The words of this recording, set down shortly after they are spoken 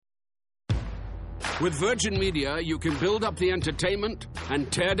With Virgin Media, you can build up the entertainment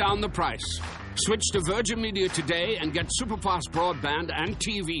and tear down the price. Switch to Virgin Media today and get superfast broadband and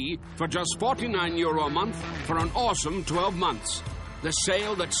TV for just €49 a month for an awesome 12 months. The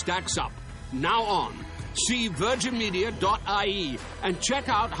sale that stacks up. Now on. See virginmedia.ie and check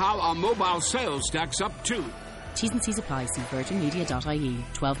out how our mobile sales stacks up too. T's and C's apply. See virginmedia.ie.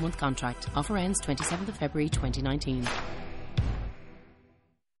 12-month contract. Offer ends 27th of February 2019.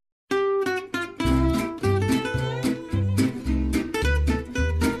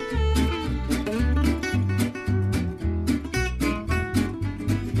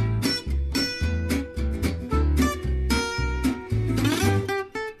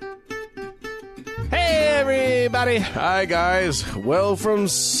 Hi, guys. Well, from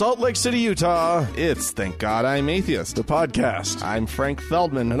Salt Lake City, Utah, it's Thank God I'm Atheist, the podcast. I'm Frank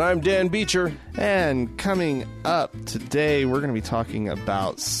Feldman. And I'm Dan Beecher. And coming up today, we're going to be talking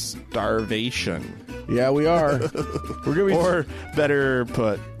about starvation. Yeah, we are. We're going to be, or better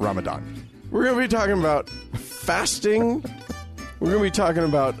put, Ramadan. We're going to be talking about fasting. We're going to be talking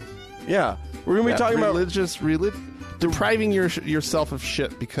about, we're going to be talking about depriving yourself of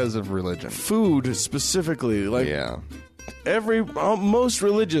shit because of religion. Food, specifically. Most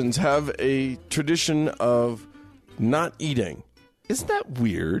religions have a tradition of not eating. Isn't that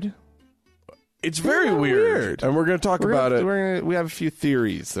weird? It's very weird. And we're going to talk about it. We have a few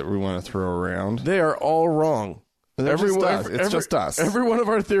theories that we want to throw around. They are all wrong. It's just us. Every one of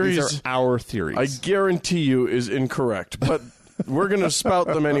our theories. These are our theories. I guarantee you is incorrect. But we're going to spout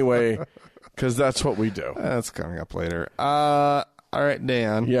them anyway. Because that's what we do. That's coming up later. All right,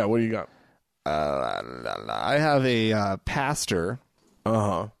 Dan. Yeah, what do you got? I have a pastor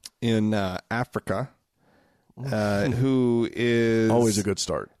in Africa who is... Always a good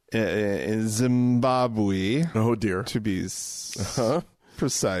start. In Zimbabwe. Oh, dear. To be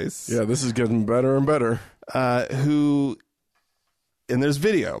precise. Yeah, this is getting better and better. And there's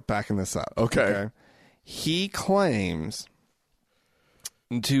video backing this up. Okay. He claims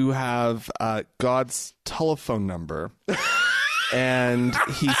to have God's telephone number, and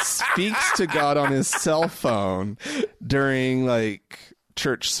he speaks to God on his cell phone during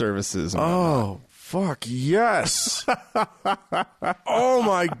church services. Oh, fuck yes! Oh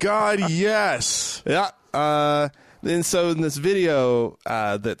my God, yes! Yeah. And so in this video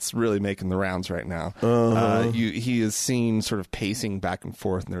that's really making the rounds right now, he is seen sort of pacing back and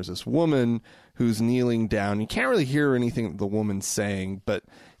forth, and there's this woman who's kneeling down. You can't really hear anything the woman's saying, but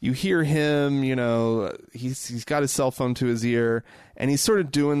you hear him, he's got his cell phone to his ear, and he's sort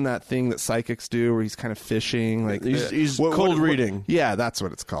of doing that thing that psychics do where he's kind of fishing. He's cold reading. Yeah, that's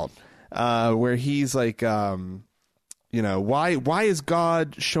what it's called. Where he's like, why is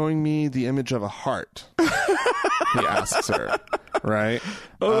God showing me the image of a heart? He asks her, right?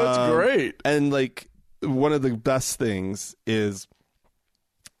 Oh, that's great. And one of the best things is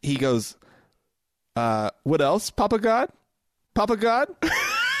he goes, what else? Papa God? Papa God?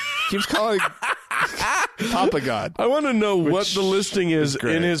 Keeps calling Papa God. I want to know what the listing is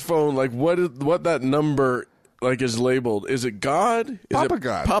in his phone. What that number is labeled. Is it God? Papa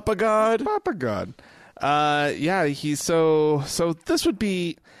God. Papa God? Papa God. He's so this would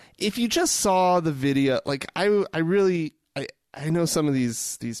be, if you just saw the video, I know some of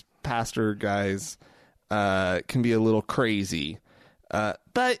these pastor guys can be a little crazy.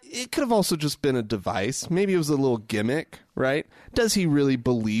 But it could have also just been a device. Maybe it was a little gimmick, right? Does he really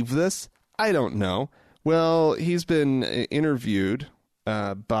believe this? I don't know. Well, he's been interviewed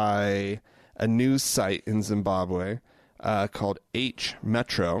by a news site in Zimbabwe called H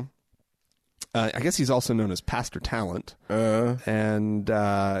Metro. I guess he's also known as Pastor Talent. And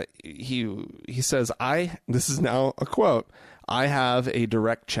he says, this is now a quote, "I have a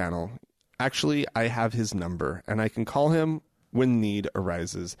direct channel. Actually, I have his number, and I can call him when need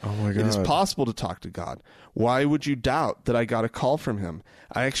arises. Oh my God. It is possible to talk to God. Why would you doubt that I got a call from him?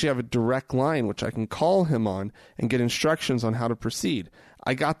 I actually have a direct line which I can call him on and get instructions on how to proceed.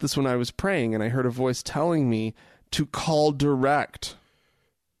 I got this when I was praying, and I heard a voice telling me to call direct."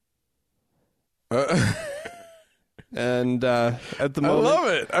 And at the moment, I love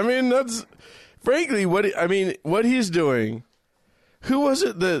it. I mean, that's frankly what he's doing. Who was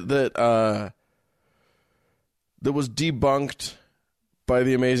it that was debunked by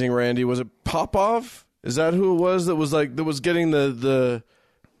the amazing Randy? Was it Popov? Is that who it was that was getting the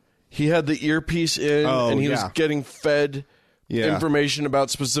he had the earpiece in and he was getting fed information about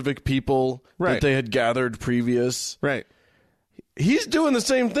specific people that they had gathered previous. Right. He's doing the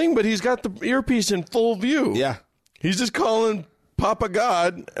same thing, but he's got the earpiece in full view. Yeah. He's just calling Papa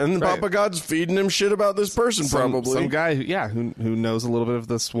God, and Right. Papa God's feeding him shit about this person, probably. some guy who knows a little bit of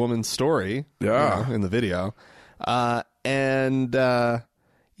this woman's story, Yeah. in the video, so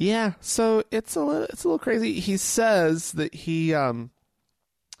it's a little crazy. He says that he's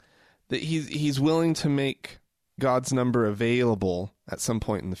willing to make God's number available at some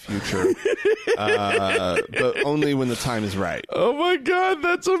point in the future, but only when the time is right. Oh my God,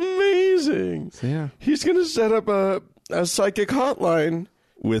 that's amazing. Yeah, He's going to set up a psychic hotline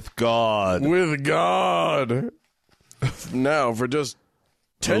with God. with God. Now, for just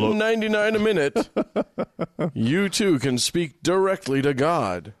 $10.99 a minute, you too can speak directly to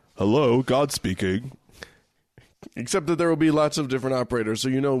God. Hello, God speaking. Except that there will be lots of different operators, so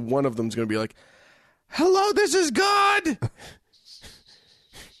you know one of them's going to be like, "Hello, this is God."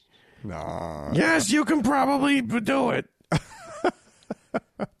 Nah. Yes, you can probably do it.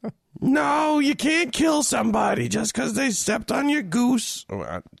 No, you can't kill somebody just because they stepped on your goose. Oh,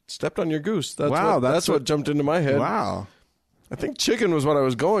 I stepped on your goose. That's Wow, that's what jumped into my head. Wow. I think chicken was what I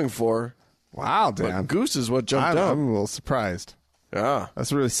was going for. Wow, But Dan. goose is what jumped up. I'm a little surprised. Yeah.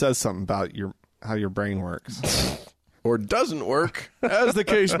 That really says something about how your brain works. Or doesn't work, as the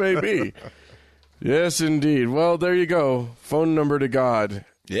case may be. Yes, indeed. Well, there you go. Phone number to God.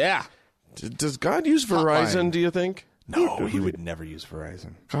 Yeah. Does God use Verizon, Hotline. do you think? No, he would never use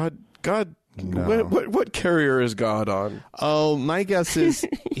Verizon. God, No. what carrier is God on? Oh, my guess is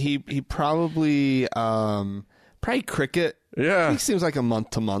he probably Cricket. Yeah. He seems like a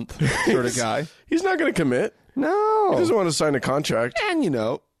month-to-month sort of guy. He's not going to commit. No. He doesn't want to sign a contract. And,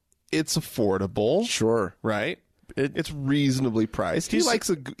 it's affordable, Sure. right? It's reasonably priced.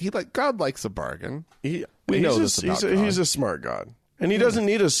 God likes a bargain. We know this about God. He's a smart God. And he doesn't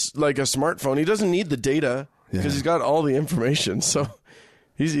need a smartphone. He doesn't need the data because he's got all the information. So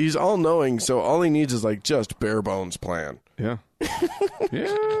he's all knowing. So all he needs is just bare bones plan. Yeah.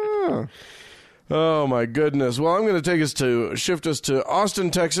 Yeah. Oh my goodness. Well, I'm going to shift us to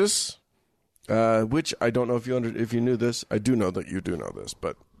Austin, Texas, which I don't know if you knew this. I do know that you do know this,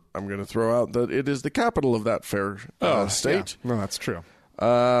 but I'm going to throw out that it is the capital of that fair state. Yeah. No, that's true.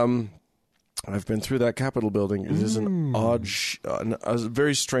 I've been through that Capitol building. It is an odd, a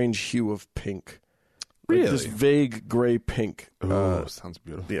very strange hue of pink. Really? This vague gray pink. Sounds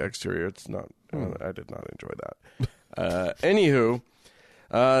beautiful. The exterior, it's not. I did not enjoy that. Anywho,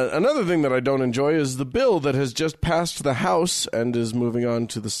 another thing that I don't enjoy is the bill that has just passed the House and is moving on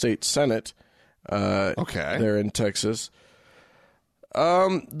to the state Senate. Okay. There in Texas.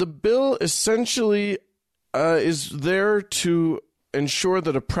 The bill essentially is there to ensure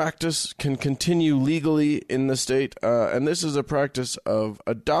that a practice can continue legally in the state, and this is a practice of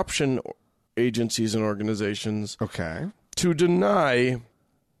adoption agencies and organizations Okay. to deny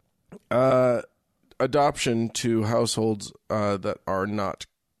adoption to households that are not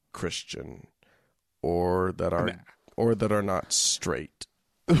Christian or that are not straight.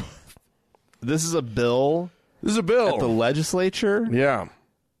 This is a bill This is a bill. at the legislature. Yeah.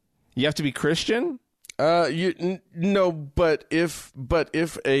 You have to be Christian? No, but if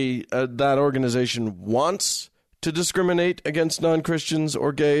that organization wants to discriminate against non-Christians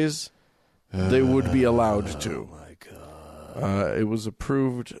or gays, they would be allowed to. Oh my God. It was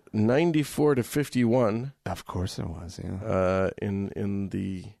approved 94-51 Of course it was, yeah. in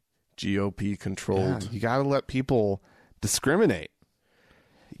the GOP controlled. You got to let people discriminate.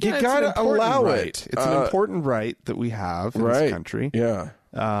 You it's an gotta important allow right. it. It's an important right that we have in this country. Yeah.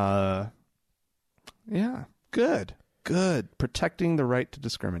 Yeah. Good. Protecting the right to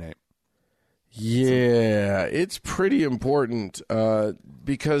discriminate. Yeah, it's pretty important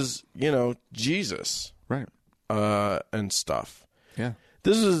because, Jesus Right. and stuff. Yeah.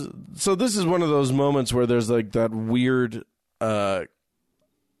 This is one of those moments where there's that weird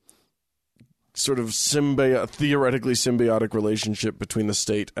sort of theoretically symbiotic relationship between the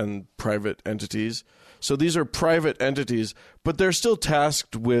state and private entities. So these are private entities, but they're still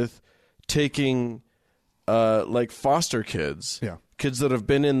tasked with taking foster kids. Yeah. Kids that have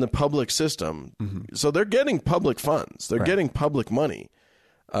been in the public system. Mm-hmm. So they're getting public funds. They're getting public money.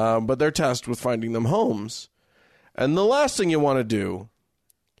 But they're tasked with finding them homes. And the last thing you want to do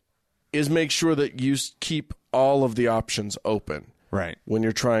is make sure that you keep all of the options open. Right. When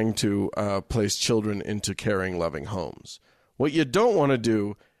you're trying to place children into caring, loving homes. What you don't want to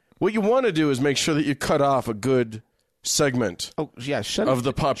do, what you want to do is make sure that you cut off a good segment of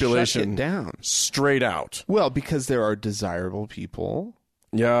the population shut it down. Straight out. Well, because there are desirable people.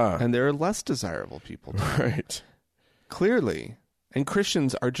 Yeah. And there are less desirable people. Right. Clearly. And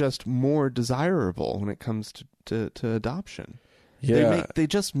Christians are just more desirable when it comes to adoption. Yeah. They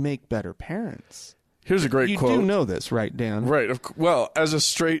just make better parents. Here's a great You quote. do know this, right, Dan? Right. Well, as a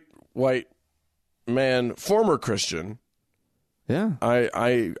straight white man, former Christian, Yeah.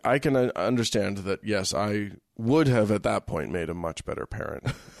 I can understand that, yes, I would have at that point made a much better parent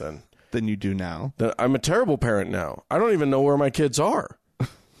than Than you do now. I'm a terrible parent now. I don't even know where my kids are.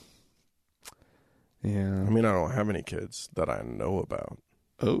 Yeah. I mean, I don't have any kids that I know about.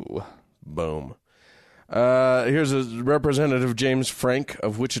 Oh. Boom. Here's a Representative James Frank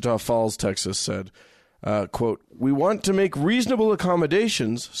of Wichita Falls, Texas said, quote, "We want to make reasonable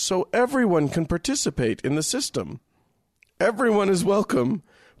accommodations so everyone can participate in the system. Everyone is welcome,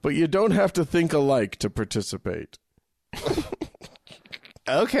 but you don't have to think alike to participate."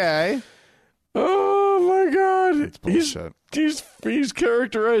 Okay. Oh my God! bullshit. He's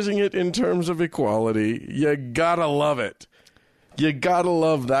characterizing it in terms of equality. You gotta love it. You gotta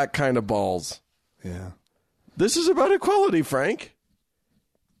love that kind of balls. Yeah. This is about equality, Frank.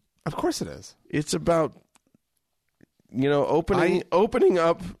 Of course it is. It's about, opening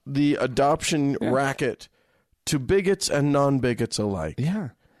up the adoption racket to bigots and non-bigots alike. Yeah.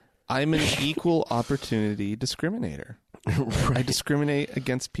 I'm an equal opportunity discriminator. Right. I discriminate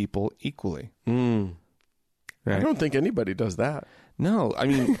against people equally. I Right? don't think anybody does that. No, I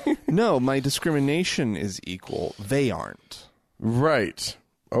mean, no, my discrimination is equal. They aren't. Right.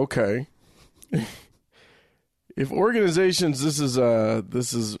 Okay. If organizations, this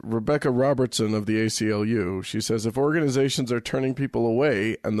is Rebecca Robertson of the ACLU. She says if organizations are turning people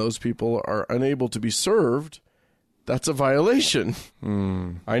away and those people are unable to be served, that's a violation.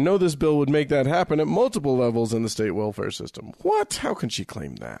 I know this bill would make that happen at multiple levels in the state welfare system. What? How can she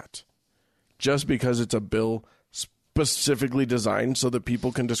claim that? Just because it's a bill specifically designed so that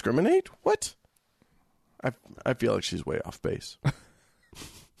people can discriminate? What? I feel like she's way off base. Oh,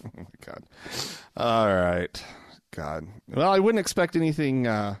 my God. All right. God. Well, I wouldn't expect anything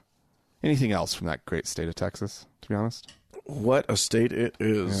else from that great state of Texas, to be honest. What a state it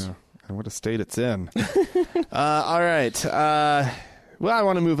is. Yeah. And what a state it's in. All right. Well, I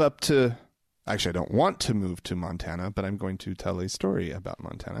want to move up to... Actually, I don't want to move to Montana, but I'm going to tell a story about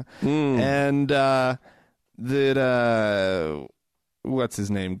Montana. And what's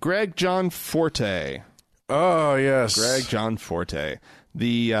his name? Greg John Forte. Oh, yes. Greg John Forte.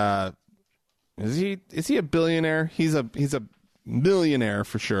 The is he a billionaire? He's a millionaire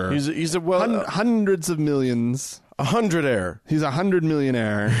for sure. He's a hundreds of millions. 100-aire. He's 100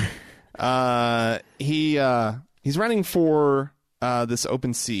 millionaire. He's running for this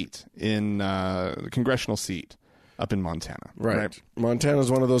open seat in the congressional seat up in Montana. Right. Montana's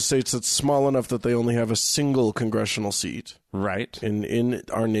one of those states that's small enough that they only have a single congressional seat. Right. In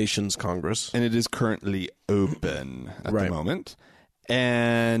our nation's Congress. And it is currently open at Right. the moment.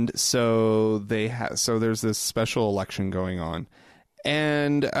 And so there's this special election going on.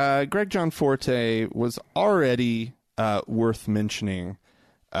 And Greg John Forte was already worth mentioning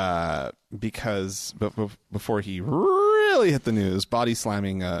because before he really hit the news, body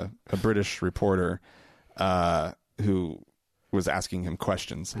slamming a British reporter who was asking him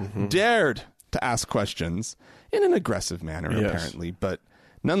questions, dared to ask questions in an aggressive manner, Yes. apparently. But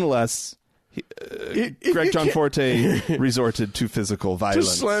nonetheless, Greg John Forte resorted to physical violence.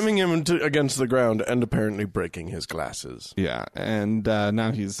 Just slamming him against the ground and apparently breaking his glasses. Yeah, and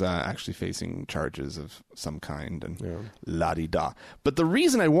now he's actually facing charges of some kind and la-di-da. But the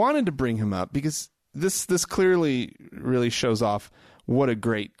reason I wanted to bring him up, because this clearly really shows off what a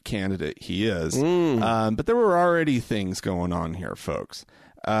great candidate he is. But there were already things going on here, folks.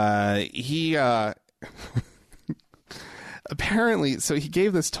 He apparently, so he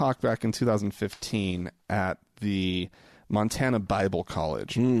gave this talk back in 2015 at the Montana Bible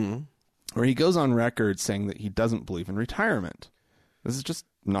College, where he goes on record saying that he doesn't believe in retirement. This is just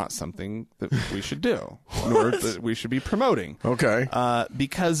not something that we should do, nor that we should be promoting. Okay.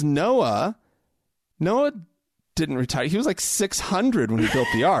 Because Noah didn't retire. He was like 600 when he built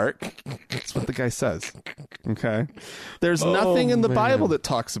the ark. That's what the guy says. Okay. There's nothing in the Bible that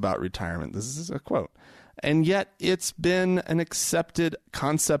talks about retirement. This is a quote. And yet it's been an accepted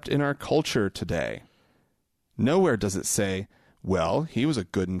concept in our culture today. Nowhere does it say, well, he was a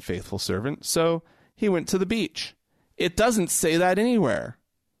good and faithful servant, so he went to the beach. It doesn't say that anywhere.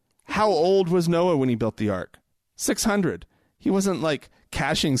 How old was Noah when he built the ark? 600. He wasn't like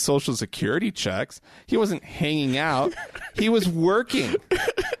cashing Social Security checks. He wasn't hanging out. He was working.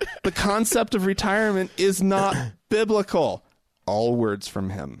 The concept of retirement is not biblical. All words from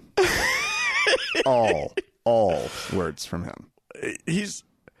him. all words from him. He's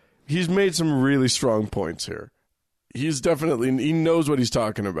made some really strong points here. He knows what he's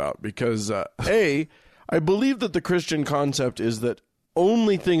talking about because I believe that the Christian concept is that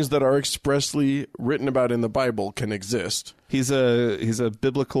only things that are expressly written about in the Bible can exist. He's a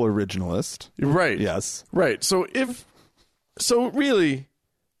biblical originalist. Right. Yes. Right. So really,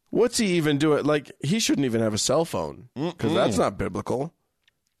 what's he even doing? Like, he shouldn't even have a cell phone because that's not biblical.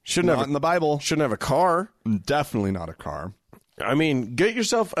 Shouldn't Not have in the Bible. Shouldn't have a car. Definitely not a car. I mean, get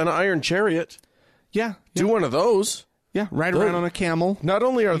yourself an iron chariot. Yeah. Do one of those. Yeah. Ride around on a camel. Not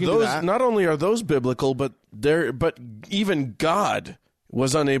only are You can do those that. not only are those biblical, but even God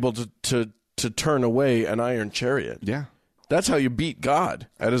was unable to turn away an iron chariot. Yeah. That's how you beat God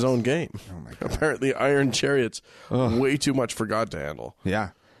at his own game. Oh my God. Apparently, iron chariots way too much for God to handle.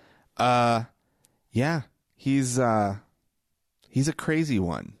 Yeah. Yeah. He's a crazy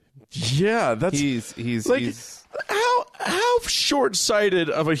one. Yeah, that's He's like he's how short-sighted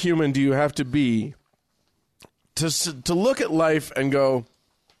of a human do you have to be to look at life and go,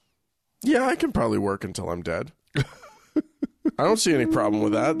 yeah, I can probably work until I'm dead. I don't see any problem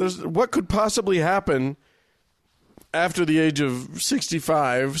with that. What could possibly happen after the age of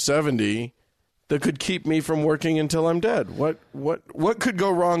 65, 70 that could keep me from working until I'm dead? What could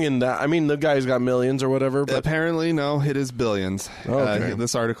go wrong in that? I mean, the guy's got millions or whatever, but apparently no, it is billions. Okay.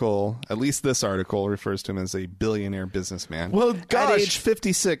 This article, at least this article, refers to him as a billionaire businessman. Well, at gosh. age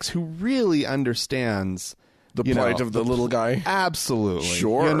 56, who really understands the plight of the little guy. Absolutely,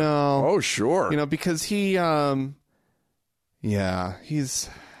 Sure. You know, Oh, sure. you know, because he's a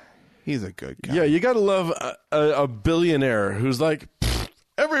good guy. Yeah, you got to love a billionaire who's like,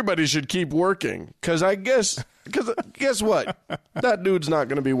 everybody should keep working. Because guess what? That dude's not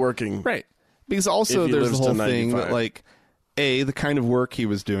going to be working. Right. Because also If he there's the lives to whole thing 95. that, like, the kind of work he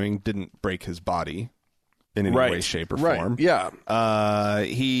was doing didn't break his body in any way, shape, or form. Yeah.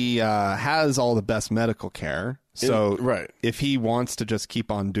 He has all the best medical care. So right. if he wants to just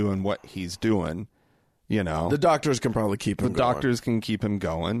keep on doing what he's doing, you know, The doctors can probably keep him going. doctors can keep him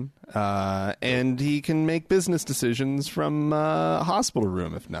going, and he can make business decisions from a hospital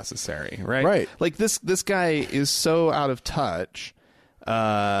room if necessary, right? Right. Like this guy is so out of touch.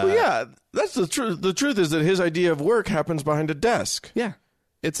 Well, yeah, that's the truth. The truth is that his idea of work happens behind a desk. Yeah,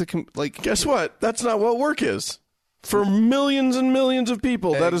 it's Guess what? That's not what work is. For millions and millions of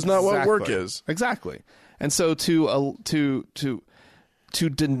people, that is not what work is. Exactly. And so to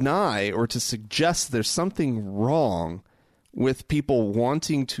deny or to suggest there's something wrong with people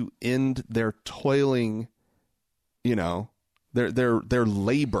wanting to end their toiling, you know, their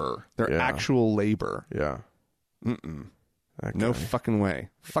labor, their Yeah. actual labor. Yeah. No fucking way.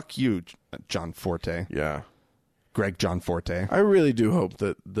 Fuck you, John Forte. Yeah. Greg John Forte. I really do hope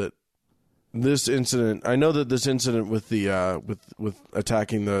that this incident. I know that this incident with the with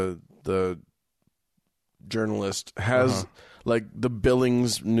attacking the journalist has like the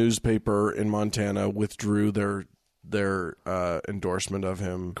Billings newspaper in Montana withdrew their endorsement of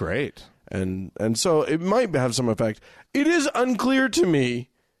him. Great. And so it might have some effect. It is unclear to me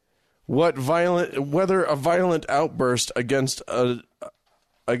whether a violent outburst against a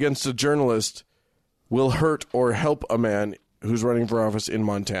journalist will hurt or help a man who's running for office in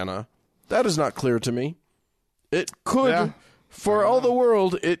Montana. That is not clear to me. It could, for all the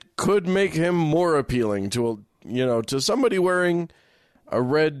world, it could make him more appealing to somebody wearing a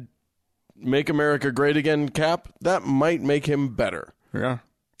red "Make America Great Again" cap. That might make him better. Yeah.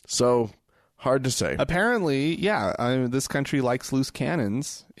 So hard to say. Apparently, this country likes loose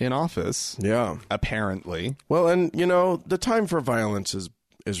cannons in office. Yeah. Apparently. Well, and the time for violence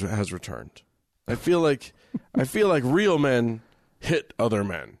has returned. I feel like real men hit other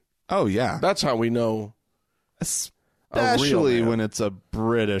men. Oh yeah. That's how we know. Especially when it's a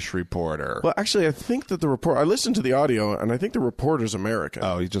British reporter. Well, actually, I think that I listened to the audio, and I think the reporter's American.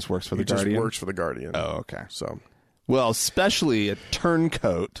 Oh, he just works for the he just Guardian? works for the Guardian. Oh, okay. So, Well, especially a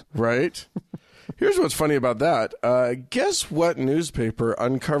turncoat. right? Here's what's funny about that. Guess what newspaper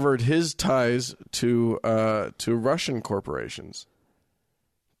uncovered his ties to Russian corporations?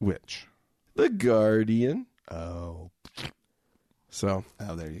 Which? The Guardian. Oh,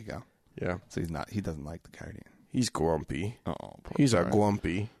 there you go. Yeah. So he doesn't like the Guardian. He's grumpy. Oh, poor He's a guy.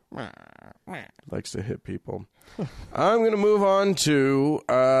 grumpy. Likes to hit people. I'm going to move on to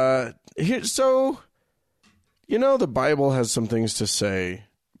here. So, the Bible has some things to say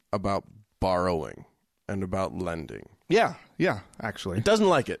about borrowing and about lending. Yeah, actually. It doesn't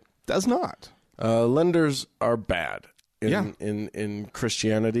like it. Does not. Lenders are bad in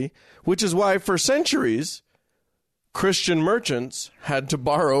Christianity, which is why for centuries Christian merchants had to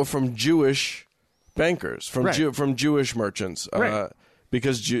borrow from Jewish bankers, from Jewish merchants,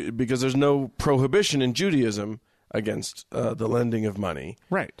 because there's no prohibition in Judaism against the lending of money,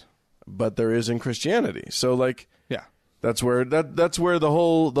 Right. but there is in Christianity. So, That's where the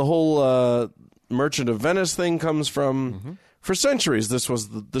whole Merchant of Venice thing comes from. Mm-hmm. For centuries, this was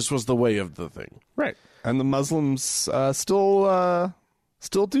the way of the thing. Right. And the Muslims still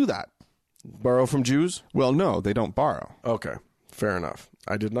do that. Borrow from Jews? Well, no, they don't borrow. Okay, fair enough.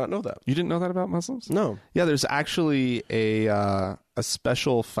 I did not know that. You didn't know that about Muslims? No. Yeah, there's actually a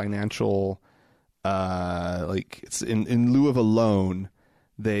special financial, like it's in lieu of a loan,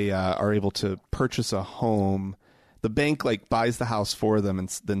 they are able to purchase a home. The bank like buys the house for them and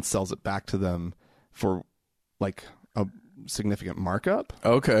then sells it back to them for like a significant markup.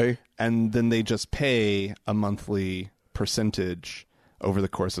 Okay. And then they just pay a monthly percentage over the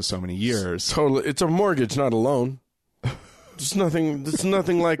course of so many years. Totally. It's a mortgage, not a loan. It's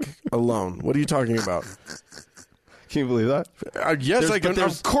nothing like a loan. What are you talking about? Can you believe that? Yes, I can.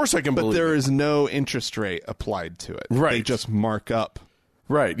 Of course I can believe But there it. is no interest rate applied to it. Right. They just mark up,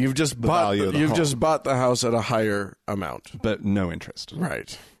 Right. You've just value of the home. just bought the house at a higher amount. but no interest.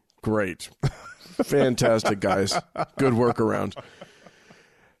 Right. Great. Fantastic, guys. Good workaround.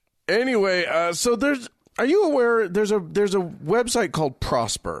 Anyway, so are you aware there's a website called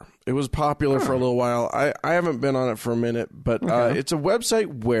Prosper? It was popular for a little while. I haven't been on it for a minute, but it's a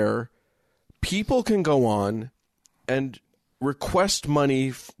website where people can go on and request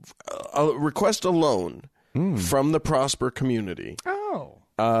money, request a loan from the Prosper community. Oh.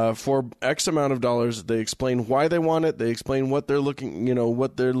 For X amount of dollars. They explain why they want it. They explain what they're looking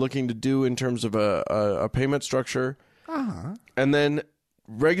to do in terms of a payment structure. And then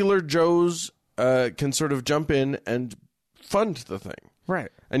regular Joes can sort of jump in and fund the thing. Right.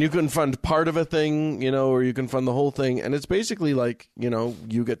 And you can fund part of a thing, or you can fund the whole thing. And it's basically like,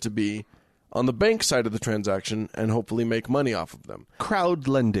 you get to be on the bank side of the transaction and hopefully make money off of them. Crowd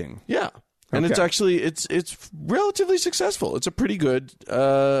lending. Yeah. And it's actually, it's relatively successful. It's a pretty good,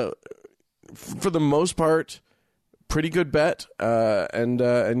 for the most part, pretty good bet.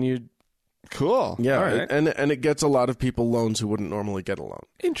 And you, Cool. yeah, All right. and it gets a lot of people loans who wouldn't normally get a loan.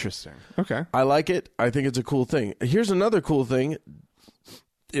 Interesting. Okay. I like it. I think it's a cool thing. Here's another cool thing.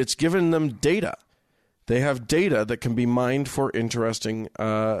 It's given them data. They have data that can be mined for interesting,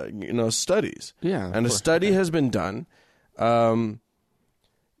 studies. Yeah, of And a course. study has been done by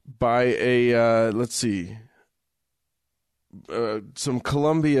some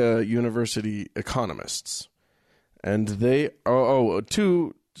Columbia University economists. And they,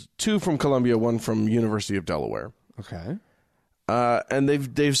 two from Columbia, one from University of Delaware. Okay. And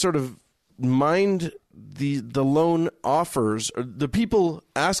they've sort of mined the loan offers, or the people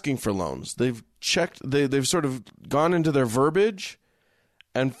asking for loans. They've checked. They've sort of gone into their verbiage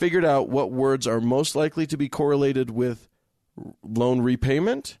and figured out what words are most likely to be correlated with loan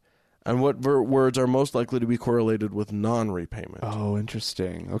repayment, and what words are most likely to be correlated with non-repayment. Oh,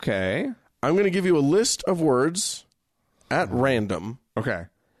 interesting. Okay. I'm going to give you a list of words at random. Okay.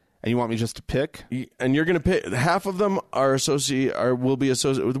 And you want me just to pick? And you're going to pick. Half of them will be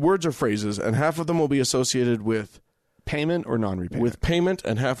associated with words or phrases, and half of them will be associated with Payment or non-repayment? with payment,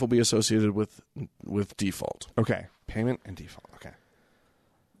 and half will be associated with default. Okay. Payment and default. Okay.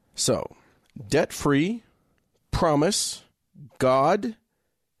 So, debt-free, promise, God,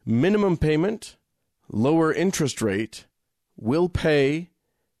 minimum payment, lower interest rate, will pay,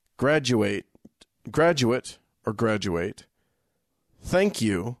 graduate, thank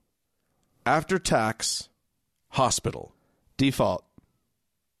you, after tax, hospital. Default.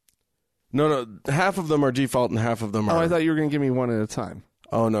 No, half of them are default and half of them are... Oh, I thought you were going to give me one at a time.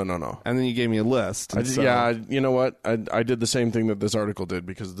 Oh, no. And then you gave me a list. Yeah, you know what? I did the same thing that this article did,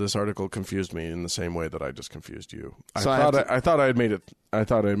 because this article confused me in the same way that I just confused you. I thought I had made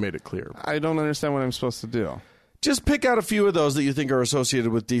it clear. I don't understand what I'm supposed to do. Just pick out a few of those that you think are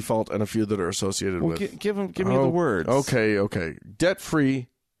associated with default and a few that are associated with... Give me the words. Okay. Debt-free.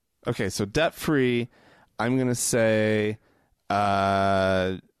 Okay, so debt-free, I'm going to say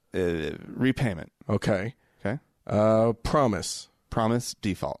repayment. Okay. Okay. Promise. Promise,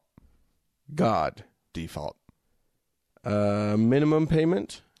 default. God. Default. Minimum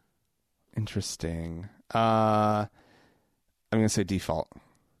payment. Interesting. I'm going to say default.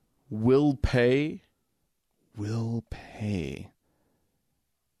 Will pay. Will pay.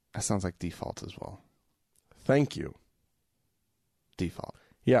 That sounds like default as well. Thank you. Default.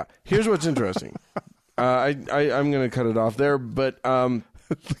 Yeah. Here's what's interesting. I'm going to cut it off there, but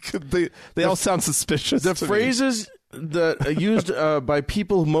they all sound suspicious. the to me. phrases that are used by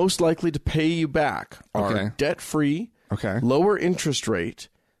people most likely to pay you back are Okay. debt-free, Okay. lower interest rate,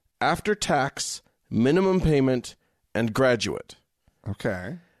 after tax, minimum payment, and graduate.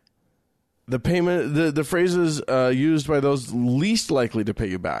 Okay. The payment, the phrases used by those least likely to pay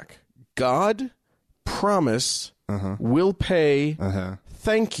you back: God, promise, will pay, Uh-huh.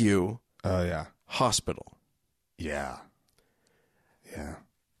 thank you, Oh, yeah. hospital. Yeah. Yeah.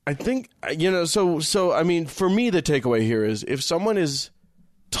 I think, so I mean, for me, the takeaway here is if someone is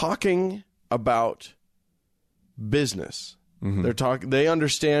talking about business, they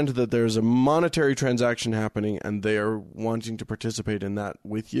understand that there's a monetary transaction happening and they are wanting to participate in that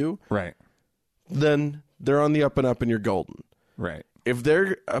with you, Right. then they're on the up and up and you're golden. Right. If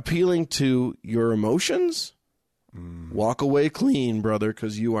they're appealing to your emotions, walk away clean, brother,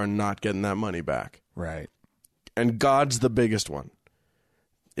 because you are not getting that money back. Right. And God's the biggest one.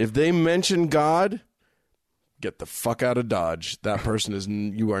 If they mention God, get the fuck out of Dodge. That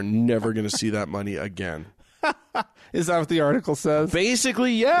person you are never going to see that money again. Is that what the article says?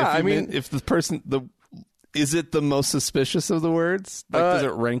 Basically, yeah. If the person, is it the most suspicious of the words? Like, does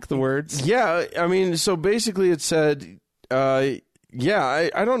it rank the words? Yeah. I mean, so basically it said, I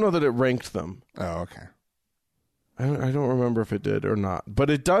don't know that it ranked them. Oh, okay. I don't remember if it did or not. But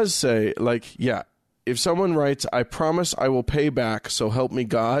it does say, if someone writes, I promise I will pay back, so help me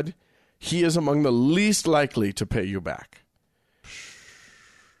God, he is among the least likely to pay you back.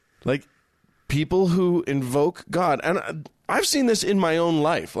 Like, people who invoke God. And I've seen this in my own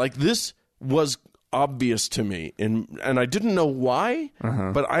life. Like, this was obvious to me, and I didn't know why,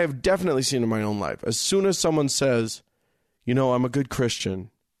 but I have definitely seen it in my own life. As soon as someone says, I'm a good Christian,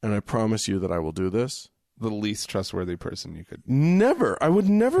 and I promise you that I will do this, The least trustworthy person you could. I would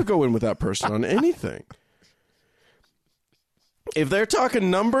never go in with that person on anything. If they're talking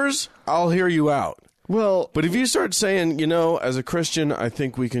numbers, I'll hear you out. Well, But if you start saying, as a Christian, I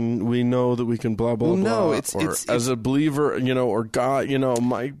think we know that we can blah, blah, blah. no, as a believer, or God,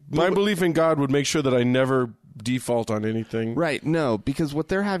 my belief in God would make sure that I never default on anything. right, no, because what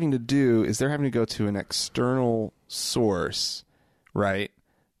they're having to do is they're having to go to an external source, right?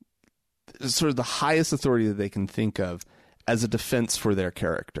 Sort of the highest authority that they can think of as a defense for their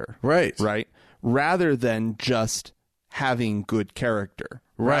character. Right. Right? Rather than just having good character.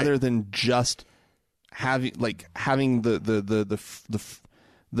 Right. Rather than just having the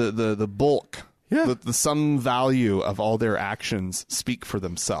bulk, Yeah. the sum value of all their actions speak for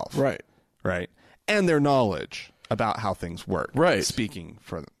themselves. Right. Right. And their knowledge about how things work. Right. Speaking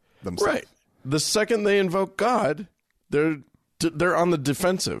for themselves. Right. The second they invoke God, they're on the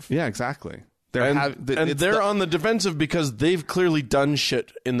defensive. Yeah, exactly. They're on the defensive because they've clearly done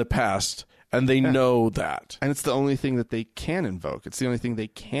shit in the past, and they know that. And it's the only thing that they can invoke. It's the only thing they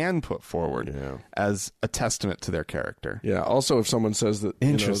can put forward as a testament to their character. Yeah. Also, if someone says that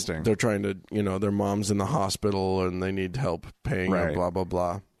Interesting. they're trying to, their mom's in the hospital and they need help paying Right. blah, blah,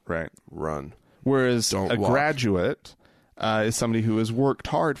 blah, Right. run. Whereas Don't a walk. graduate is somebody who has worked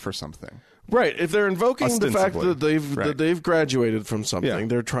hard for something. Right. If they're invoking the fact Ostensibly. that they've graduated from something, Yeah.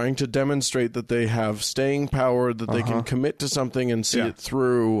 they're trying to demonstrate that they have staying power, that they can commit to something and see Yeah. it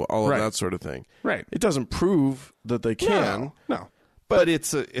through, all Right. of that sort of thing. Right. It doesn't prove that they can. No. But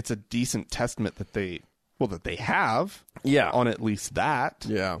it's a decent testament that they have Yeah. on at least that.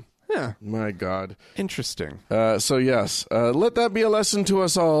 Yeah. Yeah. My God. Interesting. So yes, let that be a lesson to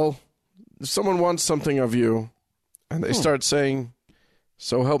us all. If someone wants something of you, and they start saying,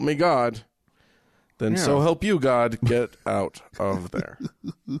 "So help me God," then Yeah. so help you God, get out of there.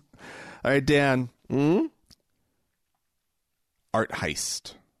 All right, Dan. Art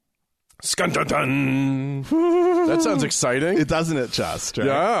heist. Skun-dun-dun. That sounds exciting. It doesn't it just, right?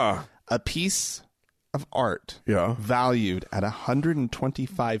 Yeah. A piece of art Yeah. valued at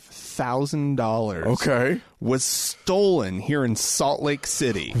 $125,000 Okay. was stolen here in Salt Lake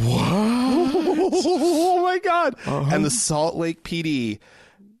City. What? Oh my God. And the Salt Lake PD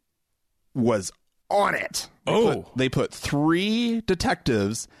was on it. They put 3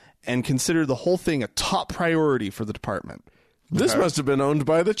 detectives and considered the whole thing a top priority for the department. This must have been owned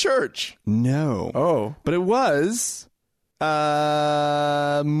by the church. No. Oh. But it was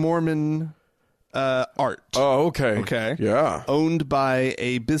Mormon art. Oh, okay. Okay. Yeah. Owned by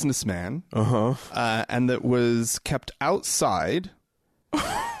a businessman. And that was kept outside.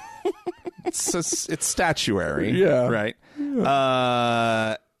 It's statuary. Yeah. Right.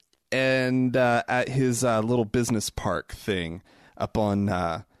 And at his little business park thing up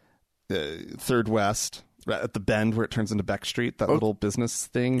on Third West, right at the bend where it turns into Beck Street, that little business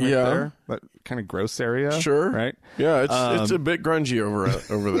thing right Yeah. there, that kind of gross area. Sure. Right. Yeah, it's a bit grungy over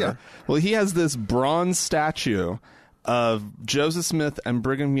there. Yeah. Well, he has this bronze statue of Joseph Smith and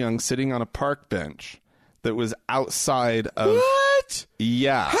Brigham Young sitting on a park bench that was outside of What?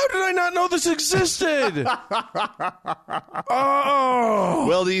 Yeah. How did I not know this existed? Oh.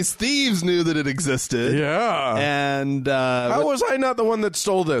 Well, these thieves knew that it existed. Yeah. And how was I not the one that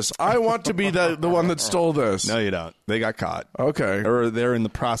stole this? I want to be the one that stole this. no, you don't. They got caught. Okay. Or they're in the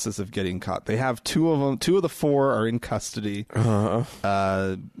process of getting caught. They have 2 of them. 2 of the 4 are in custody.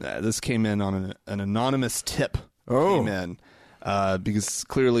 This came in on an anonymous tip. Came in because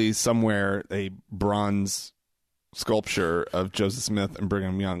clearly somewhere a bronze sculpture of Joseph Smith and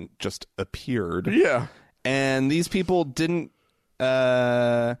Brigham Young just appeared. Yeah. And these people didn't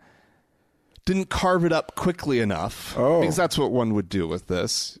carve it up quickly enough. Oh. Because that's what one would do with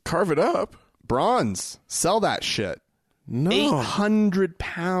this. Carve it up. Bronze. Sell that shit. No. 800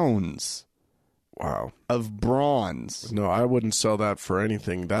 pounds Wow. of bronze. No, I wouldn't sell that for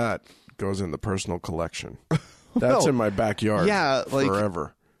anything. That goes in the personal collection. That's Well, in my backyard. yeah, like-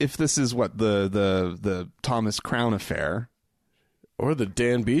 forever. If this is what the Thomas Crown affair. Or the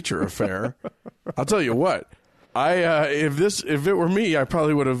Dan Beecher affair. I'll tell you what. If it were me, I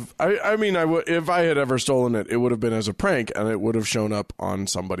probably would have. If I had ever stolen it, it would have been as a prank, and it would have shown up on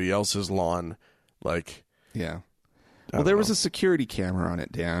somebody else's lawn. Like, Yeah. Well, there was a security camera on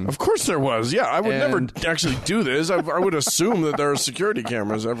it, Dan. of course there was. Yeah, I would never And- actually do this. I would assume that there are security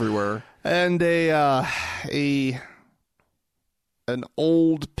cameras everywhere. And an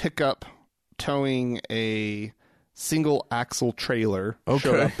old pickup towing a single axle trailer showed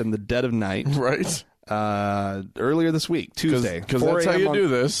Okay. up in the dead of night Right? earlier this week, Tuesday. Because 4 that's how a.m. you on- do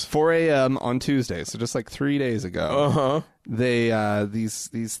this. 4 a.m. on Tuesday, so just like 3 days ago. Uh-huh. They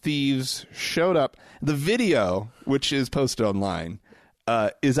these thieves showed up. The video, which is posted online,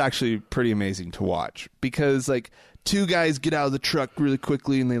 is actually pretty amazing to watch because like 2 guys get out of the truck really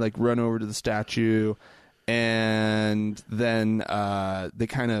quickly and they like run over to the statue, and then they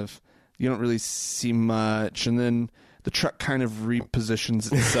kind of, you don't really see much, and then the truck kind of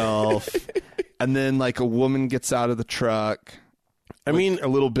repositions itself, and then like a woman gets out of the truck. I mean, A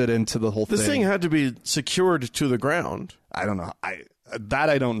little bit into the whole this thing had to be secured to the ground. I don't know. I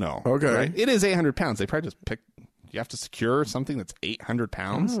don't know. Okay. Right? It is 800 pounds. They probably just picked. You have to secure something that's 800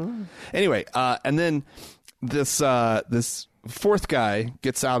 pounds. Anyway, and then this 4th guy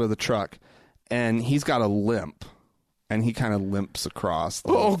gets out of the truck, and he's got a limp, and he kind of limps across.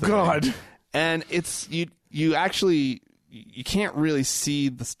 The whole thing. God. And it's you actually you can't really see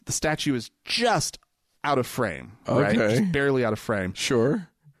the statue is just out of frame. Right? Okay. Just barely out of frame. Sure.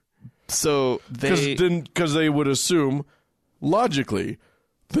 So Because they would assume, logically,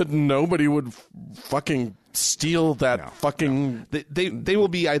 that nobody would fucking steal that fucking... They will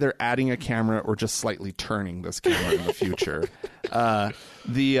be either adding a camera or just slightly turning this camera in the future.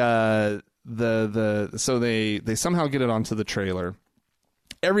 So they somehow get it onto the trailer.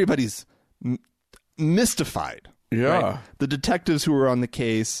 Everybody's mystified. Yeah. Right? The detectives who were on the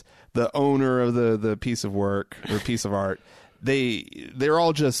case, the owner of the piece of work or piece of art, they're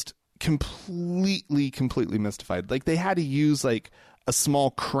all just completely mystified. Like they had to use like a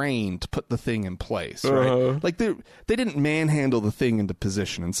small crane to put the thing in place, right? Like they didn't manhandle the thing into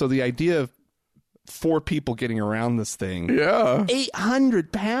position. And so the idea of 4 people getting around this thing, Yeah.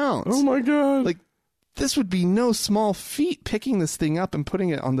 800 pounds. Oh, my God. Like this would be no small feat, picking this thing up and putting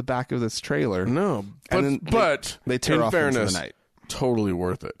it on the back of this trailer. No. And then But they tear in off fairness, into the night. totally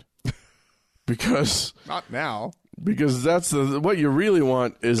worth it. Because Not now. that's what you really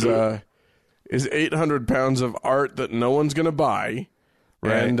want is 800 pounds of art that no one's going to buy.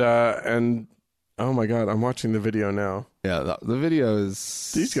 Right. And oh, my God, I'm watching the video now. Yeah, the video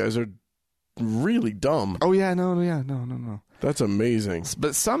is... These guys are really dumb. Oh, yeah, no. That's amazing.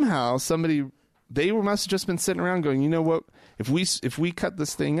 But somehow they must have just been sitting around going, you know what? If we cut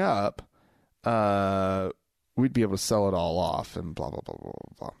this thing up, we'd be able to sell it all off and blah blah blah blah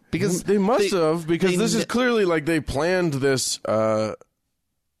blah. Because They must have, because they this is clearly like they planned this.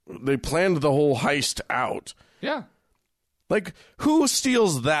 They planned the whole heist out. yeah. Like, who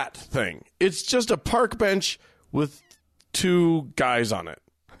steals that thing? It's just a park bench with 2 guys on it.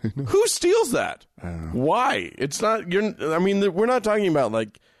 Who steals that? Why? It's not. We're not talking about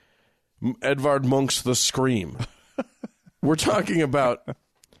like Edvard Munch's The Scream. We're talking about.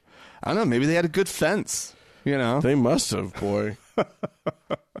 I don't know. Maybe they had a good fence. You know, They must have, boy.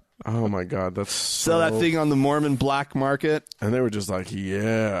 Oh my God, that's sell that thing on the Mormon black market. And they were just like,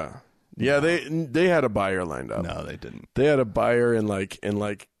 yeah. They had a buyer lined up. No, they didn't. They had a buyer in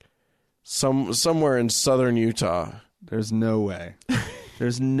somewhere in southern Utah. There's no way.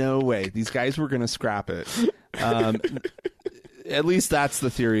 There's no way. These guys were going to scrap it. At least that's the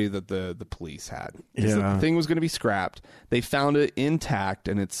theory that the police had. Is that Yeah. the thing was going to be scrapped. They found it intact,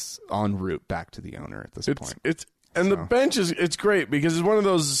 and it's en route back to the owner at this point. And the bench it's great because it's one of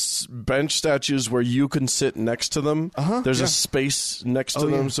those bench statues where you can sit next to them. There's a space next to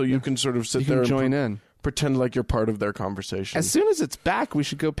them, so you can sort of sit You there can and join in. pretend like you're part of their conversation. As soon as it's back, we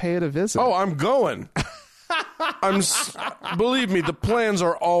should go pay it a visit. Oh, I'm going. Believe me, the plans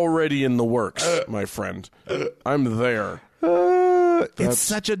are already in the works, my friend. I'm there. It's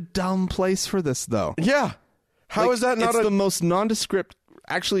such a dumb place for this, though. Yeah. How is that not It's the most nondescript.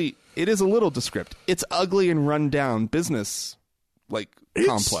 Actually, it is a little descript. It's ugly and run down business,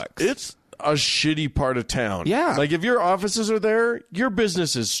 complex. It's a shitty part of town. Yeah. Like, if your offices are there, your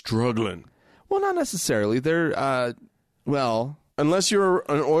business is struggling. Well, not necessarily. They're, Unless you're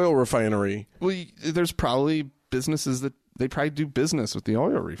an oil refinery. there's probably businesses that they probably do business with the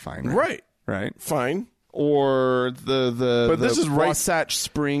oil refinery. Right. Right. Fine. Or But this is right- Wasatch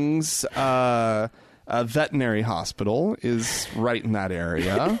Springs veterinary hospital is right in that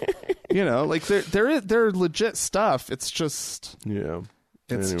area. They're legit stuff. It's just Yeah.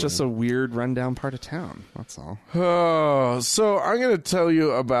 it's just a weird rundown part of town. That's all. Oh, so I'm going to tell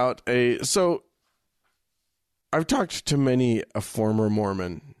you about So I've talked to many a former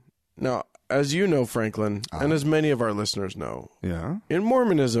Mormon. Now, as you know, Franklin, and as many of our listeners know, Yeah. in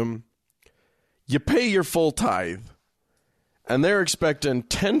Mormonism, you pay your full tithe, and they're expecting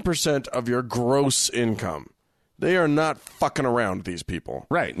 10% of your gross income. They are not fucking around, these people.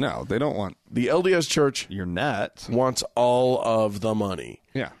 Right. No, they don't want The LDS Church your net. wants all of the money.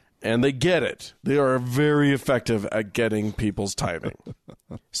 Yeah. And they get it. They are very effective at getting people's tithing.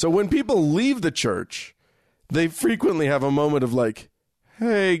 So when people leave the church, they frequently have a moment of like,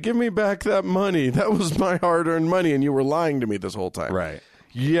 hey, give me back that money. That was my hard-earned money, and you were lying to me this whole time. Right.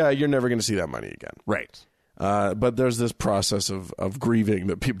 Yeah, you're never going to see that money again. Right. But there's this process of grieving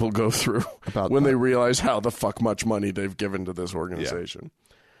that people go through About when that. they realize how the fuck much money they've given to this organization.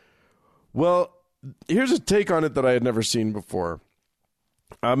 Well, here's a take on it that I had never seen before.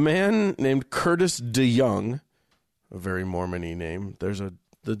 A man named Curtis DeYoung, a very Mormon-y name. There's a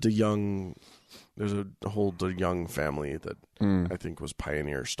whole DeYoung family that I think was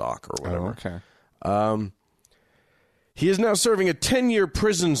pioneer stock or whatever. Oh, okay. He is now serving a 10-year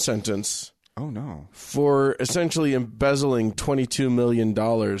prison sentence Oh, no. for essentially embezzling $22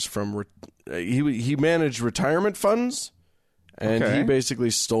 million from he managed retirement funds, and Okay. he basically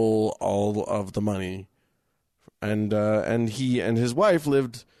stole all of the money. And he and his wife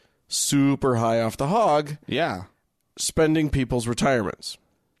lived super high off the hog, Yeah. spending people's retirements.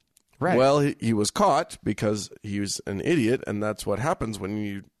 Right. Well, he was caught because he was an idiot, and that's what happens when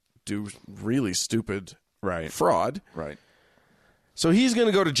you do really stupid Right. fraud. Right. So he's going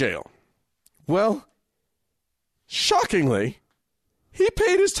to go to jail. Well, shockingly, he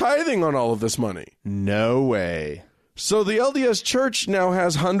paid his tithing on all of this money. No way. So the LDS Church now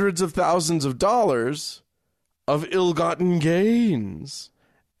has hundreds of thousands of dollars of ill-gotten gains.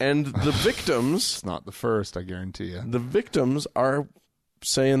 And the victims, It's not the first, I guarantee you. the victims are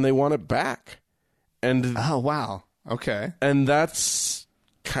saying they want it back. And Oh, wow. Okay. that's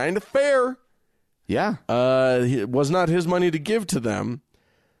kind of fair. Yeah. It was not his money to give to them.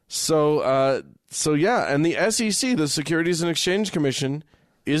 So yeah, and the SEC, the Securities and Exchange Commission,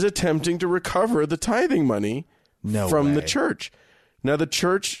 is attempting to recover the tithing money from the way. church. Now, the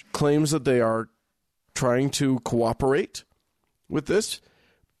church claims that they are trying to cooperate with this,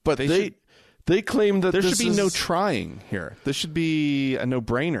 but they claim that There this should be is, no trying here. This should be a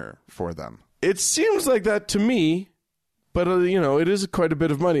no-brainer for them. It seems like that to me, but it is quite a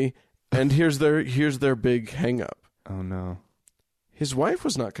bit of money. And here's their big hang-up. Oh, no. His wife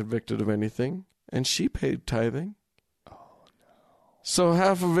was not convicted of anything, and she paid tithing. Oh, no. So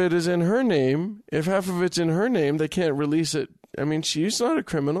half of it is in her name. If half of it's in her name, they can't release it. I mean, she's not a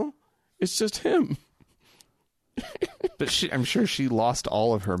criminal. It's just him. But I'm sure she lost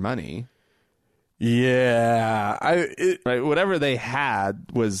all of her money. Yeah. Right? Whatever they had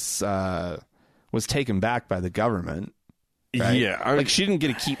was taken back by the government. Right? Yeah. She didn't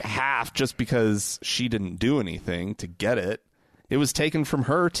get to keep half just because she didn't do anything to get it. It was taken from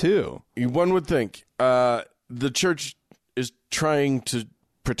her, too. One would think the church is trying to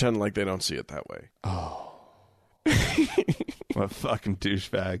pretend like they don't see it that way. What fucking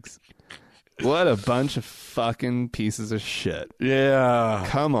douchebags. What a bunch of fucking pieces of shit. Yeah.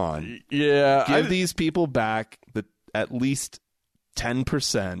 Come on. Yeah. Give these people back at least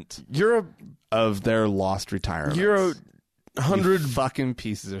 10% of their lost retirement. You're $100 fucking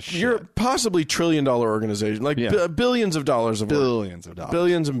pieces of shit. You're possibly $1 trillion organization, like billions of dollars of work. Billions of dollars.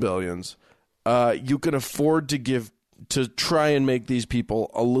 Billions and billions. You can afford to try and make these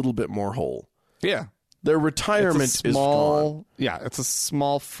people a little bit more whole. Yeah. Their retirement is gone. Yeah, it's a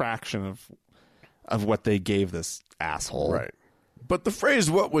small fraction of what they gave this asshole. Right. But the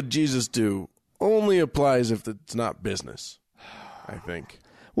phrase, what would Jesus do, only applies if it's not business, I think.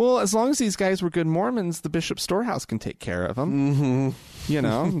 Well, as long as these guys were good Mormons, the Bishop's Storehouse can take care of them. Mm-hmm. You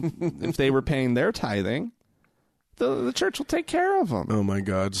know, if they were paying their tithing, the church will take care of them. Oh, my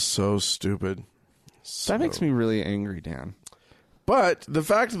God. So stupid. That makes me really angry, Dan. But the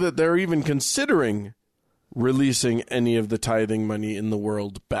fact that they're even considering releasing any of the tithing money in the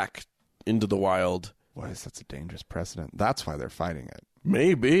world back into the wild. Boy, that's a dangerous precedent. That's why they're fighting it.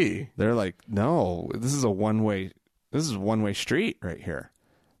 Maybe. They're like, no, this is a one-way street right here.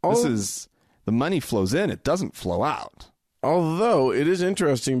 This is, the money flows in, it doesn't flow out. Although it is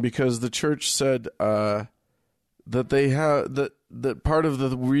interesting because the church said that they have that part of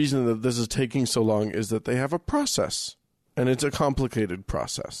the reason that this is taking so long is that they have a process, and it's a complicated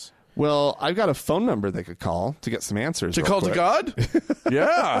process. Well, I've got a phone number they could call to get some answers. To call to God?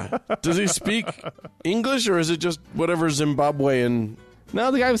 Yeah. Does he speak English, or is it just whatever Zimbabwean?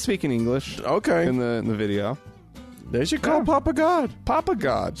 No, the guy was speaking English. Okay. In the video. They should call Papa God. Papa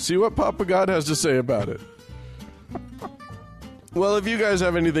God. See what Papa God has to say about it. Well, if you guys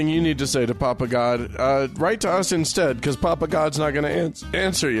have anything you need to say to Papa God, write to us instead, because Papa God's not going to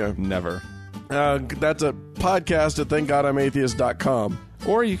answer you. Never. That's a podcast at thankgodimatheist.com.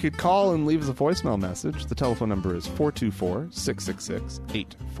 Or you could call and leave us a voicemail message. The telephone number is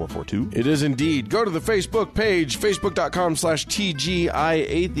 424-666-8442. It is indeed. Go to the Facebook page,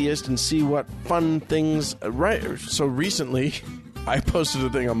 facebook.com/TGIAtheist, and see what fun things. Right. So recently, I posted a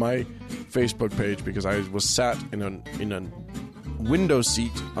thing on my Facebook page because I was sat in a window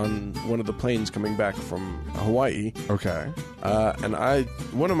seat on one of the planes coming back from Hawaii. Okay. And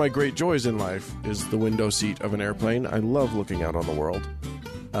one of my great joys in life is the window seat of an airplane. I love looking out on the world.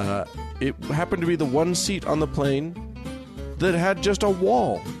 It happened to be the one seat on the plane that had just a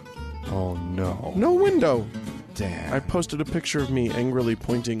wall. Oh, no. No window. Damn. I posted a picture of me angrily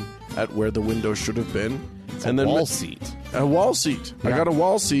pointing at where the window should have been. It's a wall seat. A wall seat. Yeah. I got a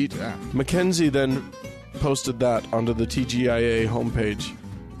wall seat. Yeah. Mackenzie then posted that onto the TGIA homepage,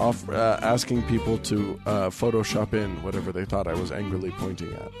 asking people to Photoshop in whatever they thought I was angrily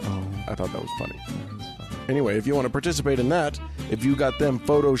pointing at. Oh. I thought that was funny. Anyway, if you want to participate in that, if you got them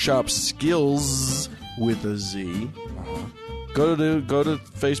Photoshop skills with a Z, go to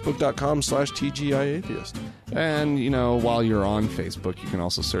facebook.com/TGIAtheist. And, you know, while you're on Facebook, you can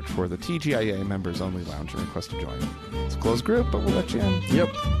also search for the TGIA Members Only Lounge and request to join. It's a closed group, but we'll let you in. Yep.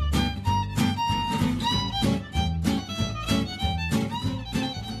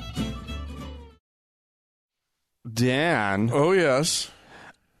 Dan. Oh, yes.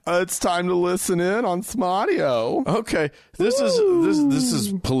 It's time to listen in on some audio. Okay. This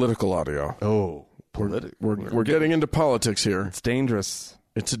is political audio. Oh, We're getting into politics here. It's dangerous.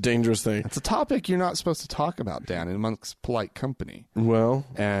 It's a dangerous thing. It's a topic you're not supposed to talk about, Dan, amongst polite company. Well,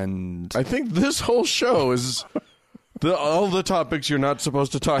 and I think this whole show is all the topics you're not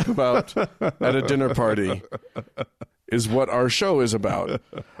supposed to talk about at a dinner party is what our show is about.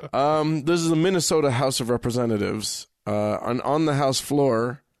 This is the Minnesota House of Representatives. On the House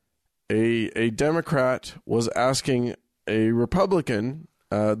floor, a Democrat was asking a Republican,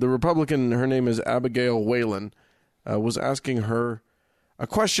 the Republican, her name is Abigail Whalen, was asking her a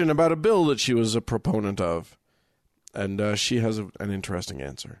question about a bill that she was a proponent of. And she has an interesting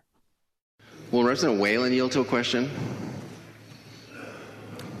answer. Will Representative Whalen yield to a question?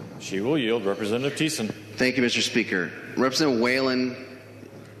 She will yield. Representative Thiessen. Thank you, Mr. Speaker. Representative Whalen,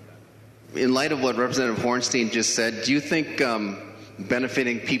 in light of what Representative Hornstein just said, do you think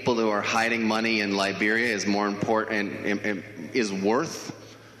benefiting people who are hiding money in Liberia is more important and is worth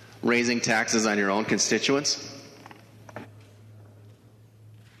raising taxes on your own constituents?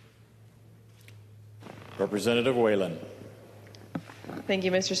 Representative Whalen. Thank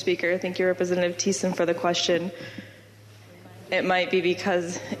you, Mr. Speaker. Thank you, Representative Thiessen, for the question. It might be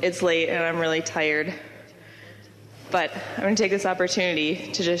because it's late and I'm really tired, but I'm going to take this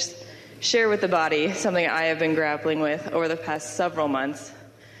opportunity to just share with the body something I have been grappling with over the past several months,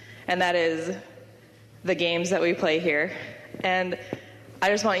 and that is the games that we play here. And I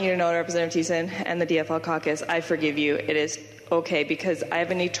just want you to know, Representative Thiessen and the DFL caucus, I forgive you. It is okay, because I have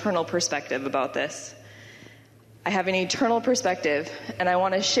an eternal perspective about this. I have an eternal perspective, and I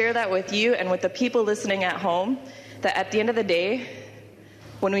want to share that with you and with the people listening at home, that at the end of the day,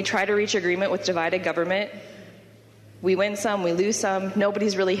 when we try to reach agreement with divided government, we win some, we lose some,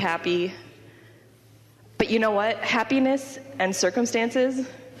 nobody's really happy. But you know what? Happiness and circumstances,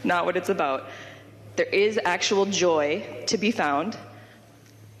 not what it's about. There is actual joy to be found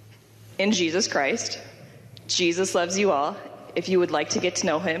in Jesus Christ. Jesus loves you all. If you would like to get to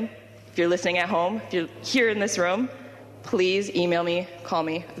know him, if you're listening at home, if you're here in this room, please email me, call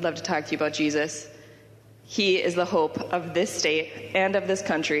me. I'd love to talk to you about Jesus. He is the hope of this state and of this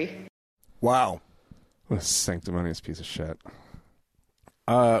country. Wow. What a sanctimonious piece of shit.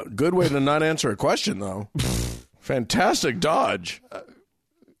 Good way to not answer a question, though. Fantastic dodge.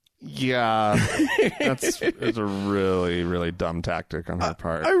 Yeah, it's a really, really dumb tactic on her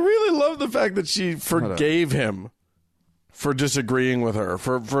part. I really love the fact that she forgave him for disagreeing with her,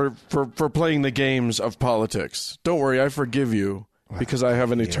 for playing the games of politics. Don't worry, I forgive you because I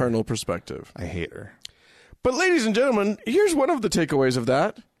have an eternal perspective. I hate her. But ladies and gentlemen, here's one of the takeaways of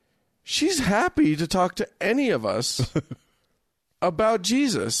that. She's happy to talk to any of us about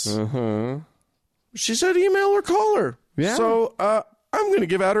Jesus. She said email or call her. Yeah. So I'm going to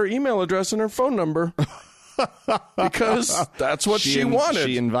give out her email address and her phone number because that's what she wanted.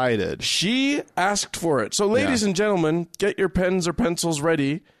 She invited. She asked for it. So ladies and gentlemen, get your pens or pencils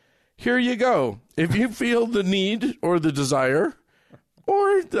ready. Here you go. If you feel the need or the desire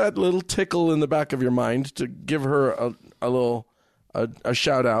or that little tickle in the back of your mind to give her a little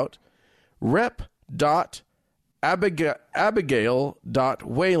shout out,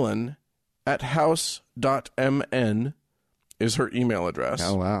 rep.abigail.whalen@house.mn is her email address.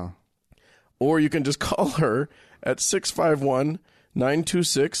 Oh, wow. Or you can just call her at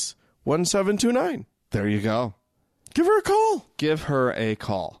 651-926-1729. There you go. Give her a call. Give her a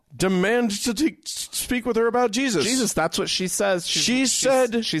call. Demand to speak with her about Jesus. Jesus, that's what she says. She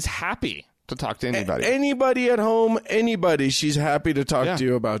said she's happy to talk to anybody. Anybody at home, anybody, she's happy to talk to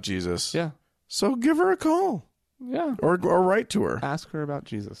you about Jesus. Yeah. So give her a call. Yeah. Or write to her. Ask her about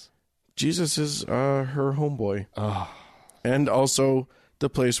Jesus. Jesus is her homeboy. Oh. And also the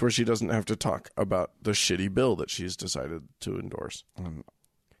place where she doesn't have to talk about the shitty bill that she's decided to endorse.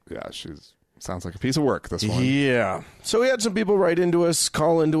 Yeah, sounds like a piece of work, this one. Yeah. So we had some people write into us,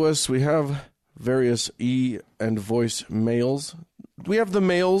 call into us. We have various and voice mails. We have the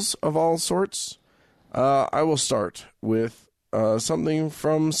mails of all sorts. I will start with something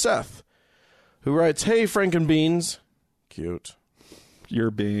from Seth, who writes, "Hey, Frank and Beans." Cute.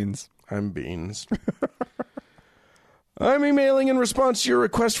 You're Beans. I'm Beans. I'm emailing in response to your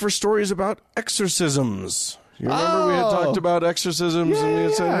request for stories about exorcisms. You remember we had talked about exorcisms and we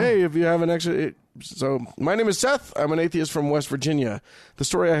had said, hey, if you have an exorcism. So my name is Seth. I'm an atheist from West Virginia. The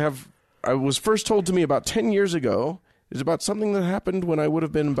story I was first told to me about 10 years ago is about something that happened when I would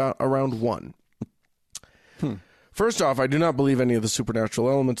have been about around 1. First off, I do not believe any of the supernatural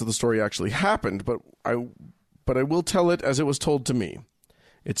elements of the story actually happened, but I will tell it as it was told to me.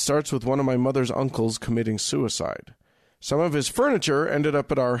 It starts with one of my mother's uncles committing suicide. Some of his furniture ended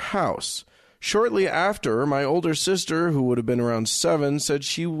up at our house. Shortly after, my older sister, who would have been around 7, said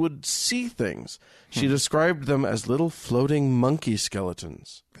she would see things. She described them as little floating monkey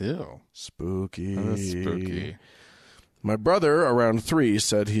skeletons. Ew. Spooky. That's spooky. My brother, around 3,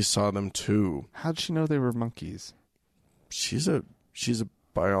 said he saw them too. How'd she know they were monkeys? She's a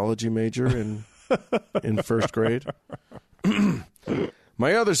biology major in first grade.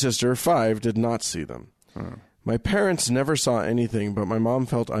 My other sister, 5, did not see them. My parents never saw anything, but my mom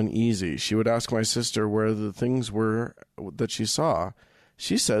felt uneasy. She would ask my sister where the things were that she saw.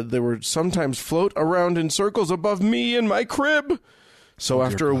 She said they would sometimes float around in circles above me in my crib. So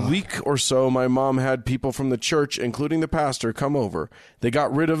after a week or so, my mom had people from the church, including the pastor, come over. They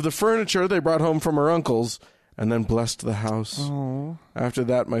got rid of the furniture they brought home from her uncle's and then blessed the house. Aww. After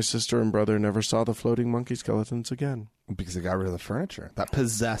that, my sister and brother never saw the floating monkey skeletons again. Because they got rid of the furniture. That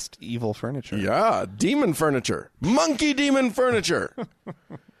possessed evil furniture. Yeah, demon furniture. Monkey demon furniture.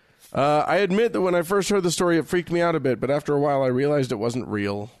 I admit that when I first heard the story, it freaked me out a bit, but after a while I realized it wasn't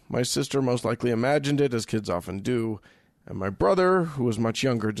real. My sister most likely imagined it, as kids often do, and my brother, who was much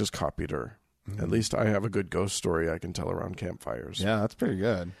younger, just copied her. At least I have a good ghost story I can tell around campfires. Yeah, that's pretty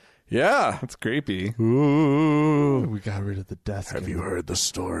good. Yeah. That's creepy. Ooh. We got rid of the desk. Have you heard the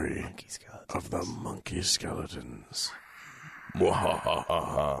story of the monkey skeletons?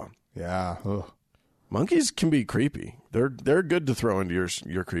 Mwahaha. Yeah. Ugh. Monkeys can be creepy. They're good to throw into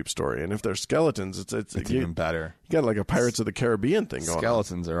your creep story, and if they're skeletons, it's even better. You got like a Pirates of the Caribbean thing going on.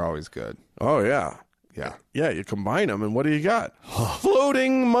 Skeletons are always good. Oh yeah, Yeah. yeah. You combine them, and what do you got?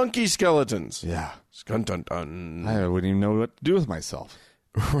 Floating monkey skeletons. Yeah. Dun, dun, dun. I wouldn't even know what to do with myself.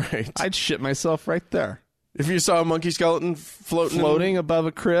 Right. I'd shit myself right there. If you saw a monkey skeleton floating above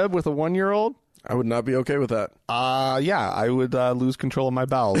a crib with a 1-year-old? I would not be okay with that. Yeah, I would lose control of my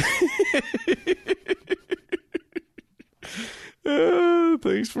bowels.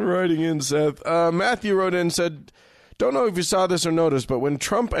 Thanks for writing in, Seth. Matthew wrote in and said, don't know if you saw this or noticed, but when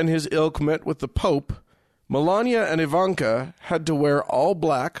Trump and his ilk met with the Pope, Melania and Ivanka had to wear all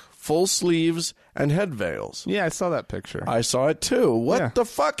black full sleeves, and head veils. Yeah, I saw that picture. I saw it too. What the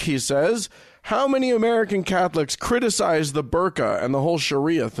fuck, he says. How many American Catholics criticize the burqa and the whole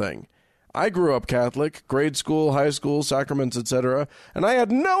Sharia thing? I grew up Catholic, grade school, high school, sacraments, etc., and I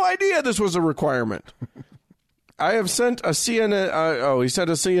had no idea this was a requirement. I have sent a CNN. He sent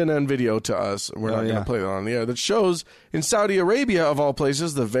a CNN video to us. We're not going to play that on the air. That shows in Saudi Arabia, of all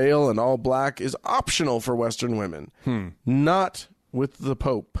places, the veil and all black is optional for Western women, not with the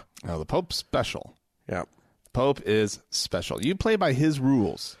Pope. Oh, the Pope's special. Yeah, Pope is special. You play by his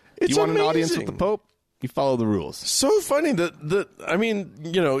rules. It's you want amazing. an audience with the Pope? You follow the rules. So funny that I mean,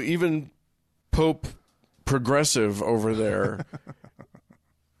 even Pope progressive over there,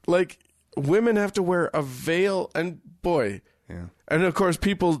 like. Women have to wear a veil, and boy, and of course,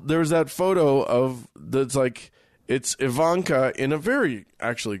 there's that photo of that's like it's Ivanka in a very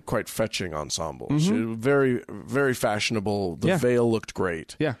actually quite fetching ensemble. She, very very fashionable. The veil looked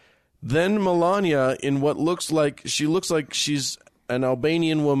great. Yeah. Then Melania in what looks like she's an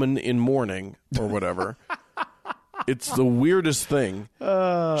Albanian woman in mourning or whatever. It's the weirdest thing.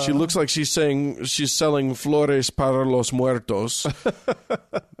 She looks like she's selling flores para los muertos.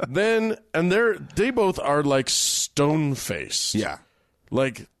 They both are like stone faced. Yeah.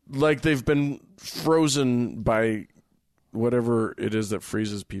 Like they've been frozen by whatever it is that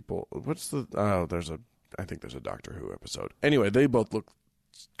freezes people. I think there's a Doctor Who episode. Anyway, they both look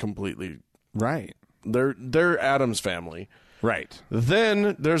completely right. They're Addams Family. Right.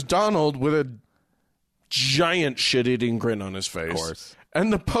 Then there's Donald with a giant shit-eating grin on his face. Of course.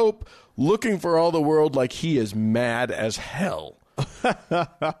 And the Pope looking for all the world like he is mad as hell.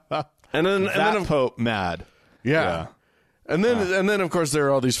 and then Pope mad. Yeah. And then of course there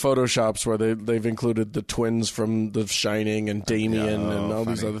are all these photoshops where they've included the twins from The Shining and Damien and all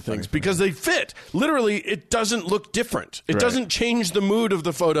these other things because they fit. Literally, it doesn't look different. It doesn't change the mood of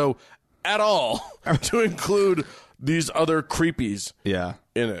the photo at all to include these other creepies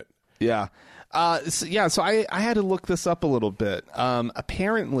in it. Yeah. So I had to look this up a little bit.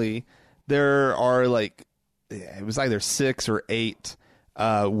 Apparently, there are it was either 6 or 8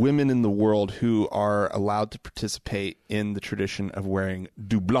 women in the world who are allowed to participate in the tradition of wearing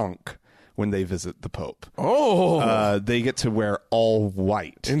du blanc when they visit the Pope. Oh, they get to wear all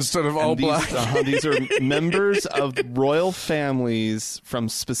white instead of all black. These are members of royal families from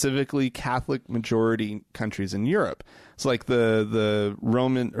specifically Catholic majority countries in Europe. It's like the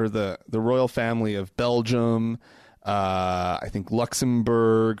Roman or the royal family of Belgium. I think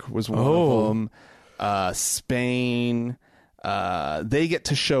Luxembourg was one of them. Spain. They get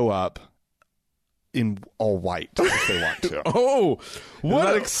to show up in all white if they want to. What Isn't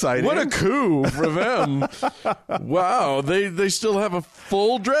that exciting? What a coup for them. Wow, they still have a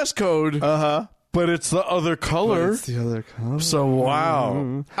full dress code. But it's the other color. So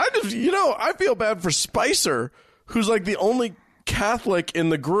wow. I feel bad for Spicer, who's like the only Catholic in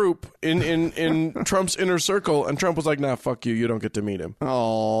the group in Trump's inner circle, and Trump was like, "Nah, fuck you. You don't get to meet him."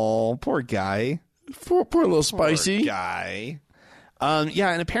 Oh, poor guy. Poor little Spicy poor guy.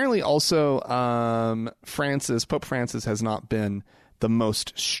 And apparently also Pope Francis has not been the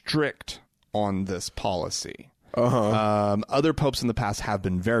most strict on this policy. Other popes in the past have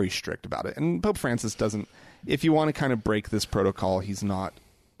been very strict about it, and Pope Francis doesn't. If you want to kind of break this protocol, he's not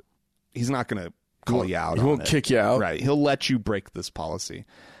going to call you out. He won't kick you out, right? He'll let you break this policy.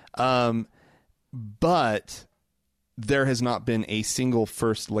 But there has not been a single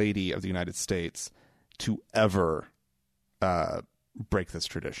First Lady of the United States to ever break this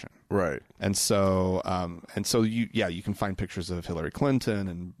tradition, right? And so you can find pictures of Hillary Clinton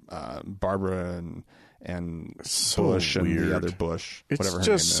and Barbara and so Bush weird. and the other Bush. It's whatever her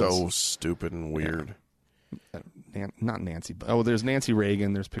just name so is. stupid and weird. Not Nancy. There's Nancy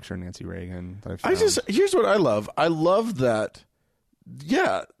Reagan. There's a picture of Nancy Reagan that I found. Here's what I love. I love that.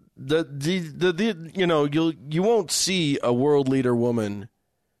 Yeah, you won't see a world leader woman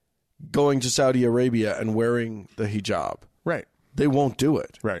going to Saudi Arabia and wearing the hijab. Right. They won't do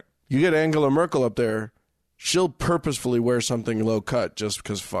it. Right. You get Angela Merkel up there, she'll purposefully wear something low cut just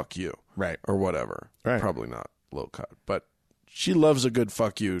because fuck you. Right. Or whatever. Right. Probably not low cut, but she loves a good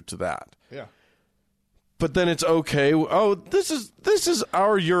fuck you to that. Yeah. But then it's okay. Oh, this is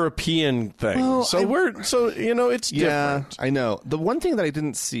our European thing. Well, it's different. Yeah, I know. The one thing that I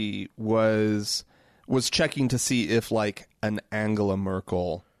didn't see was checking to see if like an Angela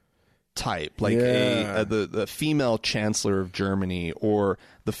Merkel type, like the female chancellor of Germany or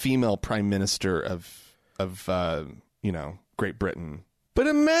the female prime minister of Great Britain. But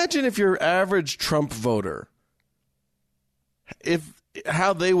imagine if your average Trump voter,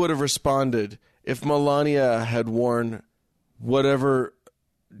 how they would have responded if Melania had worn whatever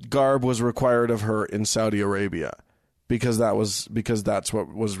garb was required of her in Saudi Arabia because that's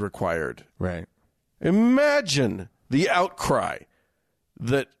what was required. Right. Imagine the outcry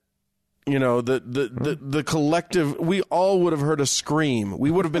that, the collective, we all would have heard a scream.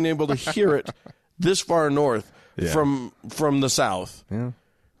 We would have been able to hear it this far north from the south. Yeah.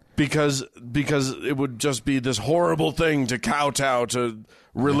 Because it would just be this horrible thing to kowtow to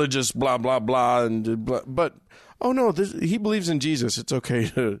religious blah, blah, blah. But, oh, no, he believes in Jesus. It's okay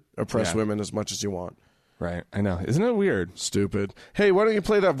to oppress women as much as you want. Right. I know. Isn't it weird? Stupid. Hey, why don't you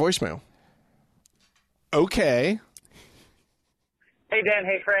play that voicemail? Okay. Hey, Dan.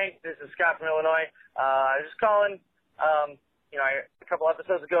 Hey, Frank. This is Scott from Illinois. I was just calling. A couple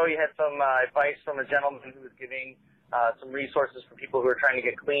episodes ago, you had some advice from a gentleman who was giving some resources for people who are trying to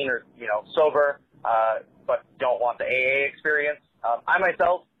get clean or, sober, but don't want the AA experience. I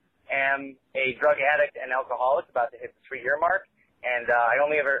myself am a drug addict and alcoholic, about to hit the 3-year mark, and I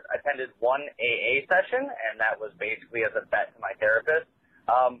only ever attended one AA session, and that was basically as a bet to my therapist.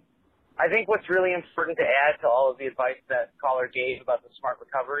 I think what's really important to add to all of the advice that caller gave about the smart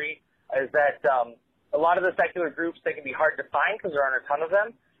recovery is that a lot of the secular groups, they can be hard to find because there aren't a ton of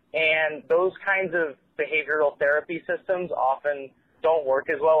them, and those kinds of behavioral therapy systems often don't work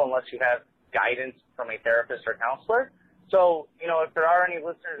as well unless you have guidance from a therapist or counselor. So, if there are any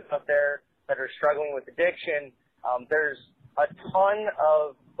listeners out there that are struggling with addiction, there's a ton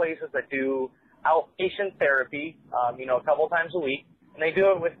of places that do outpatient therapy, a couple times a week, and they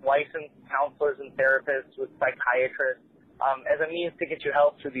do it with licensed counselors and therapists, with psychiatrists, as a means to get you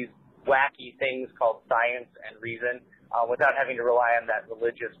help through these wacky things called science and reason, without having to rely on that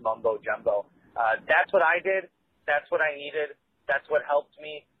religious mumbo-jumbo. That's what I did. That's what I needed. That's what helped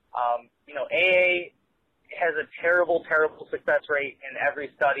me. AA has a terrible, terrible success rate in every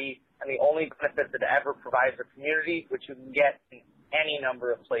study, and the only benefit that it ever provides the community, which you can get in any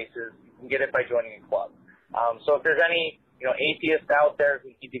number of places. You can get it by joining a club. So if there's any, atheists out there who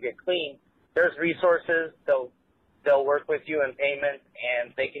need to get clean, there's resources. They'll work with you in payment,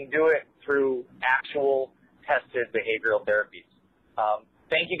 and they can do it through actual tested behavioral therapies.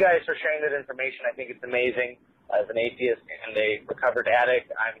 Thank you guys for sharing that information. I think it's amazing. As an atheist and a recovered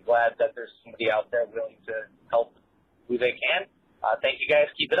addict, I'm glad that there's somebody out there willing to help who they can. Thank you guys.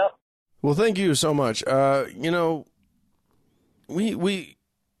 Keep it up. Well, thank you so much.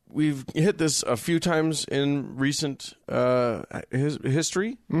 We've hit this a few times in recent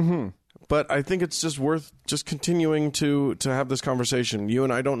history. Mm-hmm. But I think it's just worth just continuing to have this conversation. You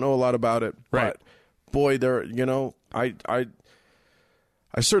and I don't know a lot about it, right? But boy,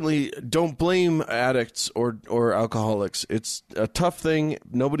 I certainly don't blame addicts or alcoholics. It's a tough thing.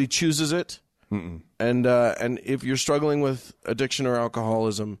 Nobody chooses it. Mm-mm. And if you're struggling with addiction or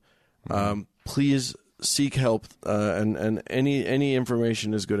alcoholism, please seek help. And any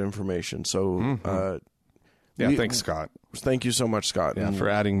information is good information. So, thanks, Scott. Thank you so much, Scott. Yeah, for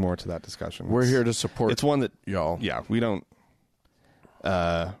adding more to that discussion. We're here to support. It's one that y'all. Yeah, we don't.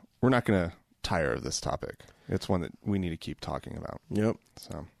 We're not going to tire of this topic. It's one that we need to keep talking about. Yep.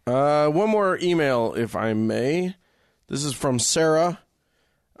 So, one more email, if I may. This is from Sarah.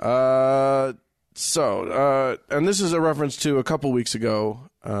 And this is a reference to a couple weeks ago,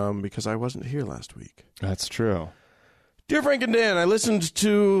 because I wasn't here last week. That's true. Dear Frank and Dan, I listened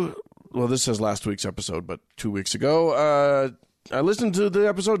to, well, this says last week's episode, but 2 weeks ago, I listened to the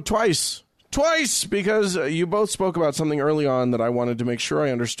episode twice, because you both spoke about something early on that I wanted to make sure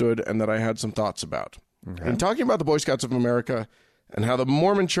I understood and that I had some thoughts about. Okay. In talking about the Boy Scouts of America and how the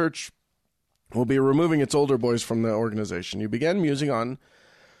Mormon Church will be removing its older boys from the organization, you began musing on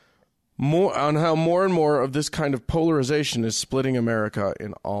how more and more of this kind of polarization is splitting America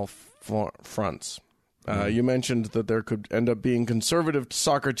in all fronts. You mentioned that there could end up being conservative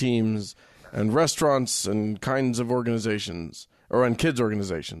soccer teams and restaurants and kinds of organizations, and kids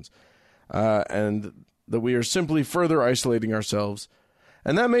organizations, and that we are simply further isolating ourselves.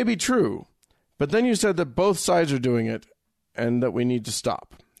 And that may be true. But then you said that both sides are doing it and that we need to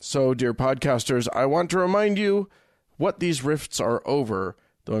stop. So, dear podcasters, I want to remind you what these rifts are over,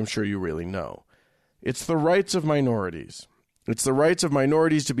 though I'm sure you really know. It's the rights of minorities. It's the rights of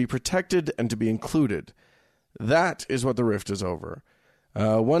minorities to be protected and to be included. That is what the rift is over.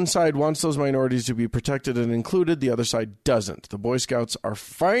 One side wants those minorities to be protected and included. The other side doesn't. The Boy Scouts are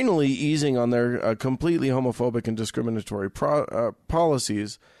finally easing on their completely homophobic and discriminatory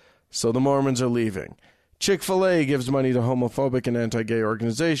policies, so the Mormons are leaving. Chick-fil-A gives money to homophobic and anti-gay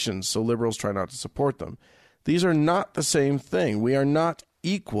organizations, so liberals try not to support them. These are not the same thing. We are not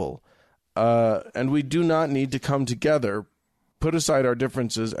equal, and we do not need to come together, put aside our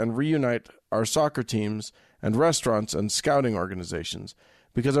differences, and reunite our soccer teams and restaurants and scouting organizations,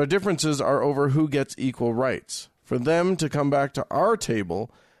 because our differences are over who gets equal rights. For them to come back to our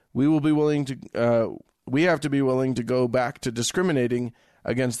table, we have to be willing to go back to discriminating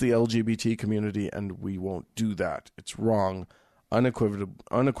against the LGBT community, and we won't do that. It's wrong,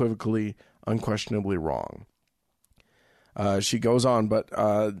 unequivocally, unquestionably wrong. She goes on, but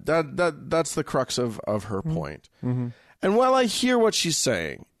that's the crux of her point. Mm-hmm. And while I hear what she's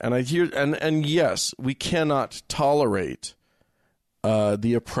saying, and yes, we cannot tolerate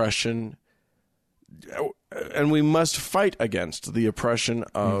the oppression, and we must fight against the oppression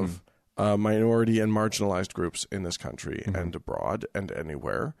of minority and marginalized groups in this country and abroad and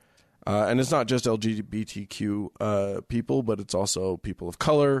anywhere. And it's not just LGBTQ people, but it's also people of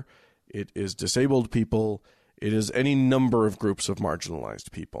color. It is disabled people. It is any number of groups of marginalized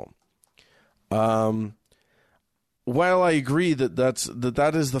people. While I agree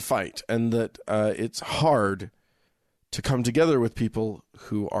that is the fight, and that it's hard to come together with people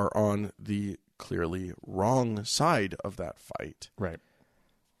who are on the clearly wrong side of that fight, right?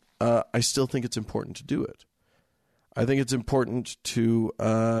 I still think it's important to do it. I think it's important to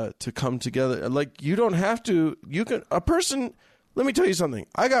come together. Like, you don't have to. You can. A person. Let me tell you something.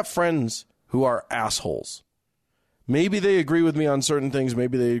 I got friends who are assholes. Maybe they agree with me on certain things.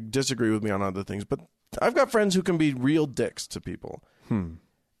 Maybe they disagree with me on other things. But I've got friends who can be real dicks to people. And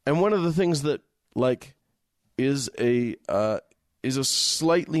one of the things that is a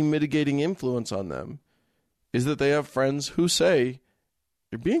slightly mitigating influence on them is that they have friends who say,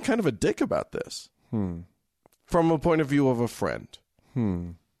 you're being kind of a dick about this from a point of view of a friend.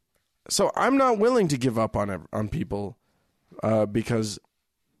 So I'm not willing to give up on people because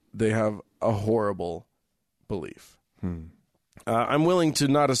they have a horrible belief. I'm willing to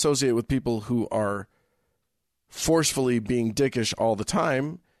not associate with people who are forcefully being dickish all the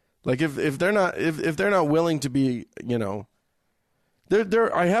time. Like, if they're not willing to be,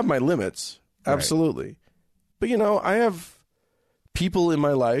 I have my limits, absolutely. Right. But I have people in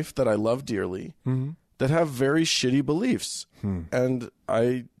my life that I love dearly that have very shitty beliefs, and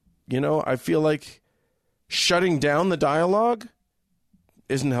I feel like shutting down the dialogue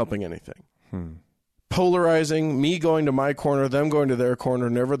isn't helping anything. Polarizing, me going to my corner, them going to their corner,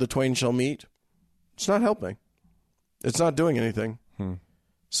 never the twain shall meet. It's not helping. It's not doing anything.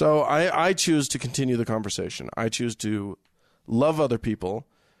 So I choose to continue the conversation. I choose to love other people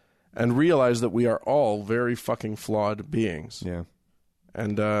and realize that we are all very fucking flawed beings. Yeah.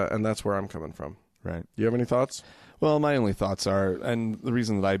 And that's where I'm coming from. Right. Do you have any thoughts? Well, my only thoughts are, and the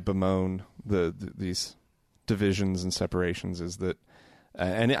reason that I bemoan these divisions and separations is that,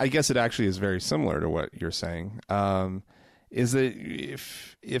 and I guess it actually is very similar to what you're saying, is that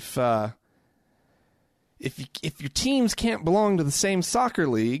if your teams can't belong to the same soccer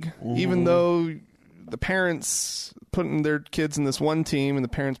league, even though the parents putting their kids in this one team and the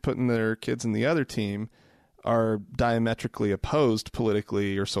parents putting their kids in the other team are diametrically opposed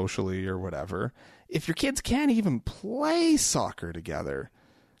politically or socially or whatever, if your kids can't even play soccer together,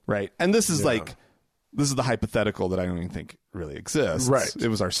 right? And this is this is the hypothetical that I don't even think really exists. Right. It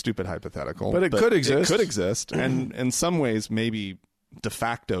was our stupid hypothetical. But it could exist. It could exist. And in some ways, maybe de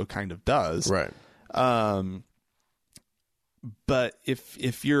facto kind of does. Right. But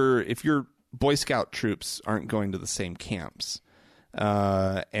if your Boy Scout troops aren't going to the same camps,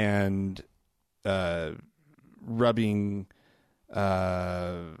 and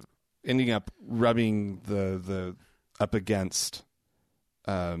ending up rubbing the up against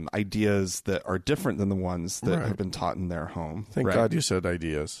ideas that are different than the ones that have been taught in their home. Thank God you said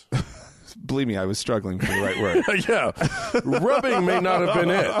ideas. Believe me, I was struggling for the right word. Yeah. Rubbing may not have been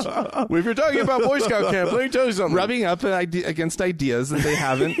it. If you're talking about Boy Scout camp, let me tell you something. Rubbing up against ideas that they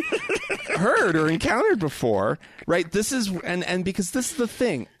haven't heard or encountered before, right? This is, and because this is the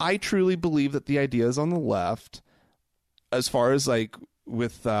thing, I truly believe that the ideas on the left, as far as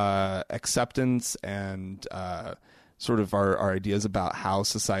with acceptance and sort of our ideas about how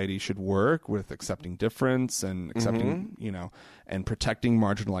society should work with accepting difference and accepting, and protecting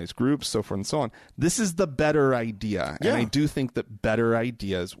marginalized groups, so forth and so on. This is the better idea. Yeah. And I do think that better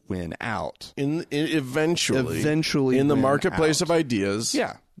ideas win out. Eventually in the marketplace of ideas,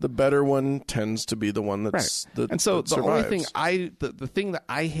 the better one tends to be the one that's right. And so the only thing the thing that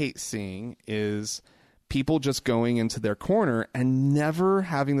I hate seeing is people just going into their corner and never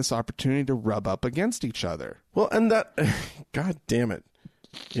having this opportunity to rub up against each other. Well, and that, God damn it.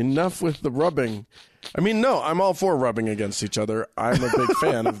 Enough with the rubbing. I mean, no, I'm all for rubbing against each other. I'm a big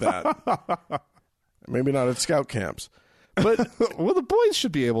fan of that. Maybe not at scout camps. But well, the boys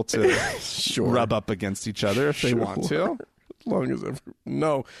should be able to rub up against each other if they want to. long as ever.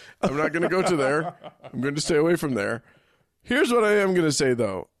 No, I'm not going to go to there. I'm going to stay away from there. Here's what I am going to say,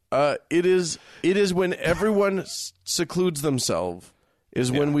 though. It is when everyone secludes themselves,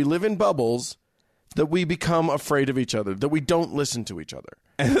 is when we live in bubbles, that we become afraid of each other, that we don't listen to each other.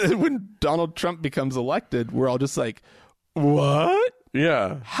 And then when Donald Trump becomes elected, we're all just like, what?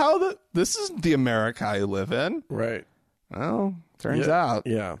 Yeah. This isn't the America I live in. Right. Well, turns out.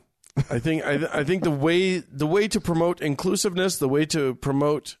 Yeah. I think the way to promote inclusiveness, the way to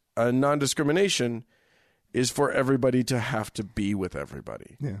promote non-discrimination is for everybody to have to be with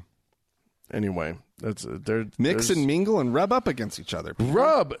everybody. Yeah. Anyway, that's mix and mingle and rub up against each other.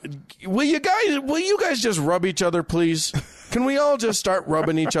 Rub. Will you guys just rub each other, please? Can we all just start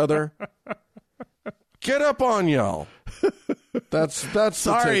rubbing each other? Get up on y'all. That's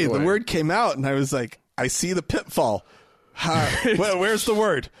sorry. The word came out, and I was like, I see the pitfall. Well, where's the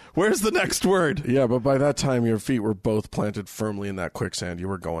word? Where's the next word? Yeah, but by that time, your feet were both planted firmly in that quicksand. You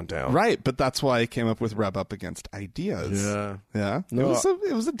were going down. Right, but that's why I came up with rub up against ideas. Yeah. No,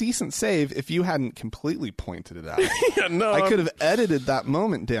 it was a decent save if you hadn't completely pointed it out. Yeah, no, I could have edited that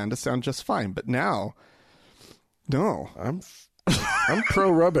moment, Dan, to sound just fine. But now, no, I'm pro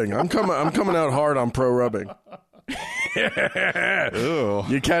rubbing. I'm coming out hard on pro rubbing.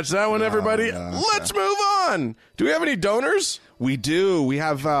 You catch that one, everybody? Yeah, let's move on. Do we have any donors? We do. We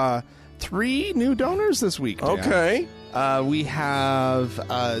have 3 new donors this week, Dan. Okay. We have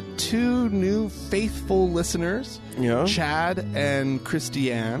 2 new faithful listeners. Yeah. Chad and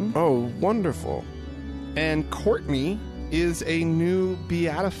Christiane. Oh, wonderful. And Courtney is a new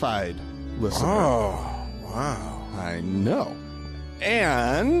beatified listener. Oh, wow. I know.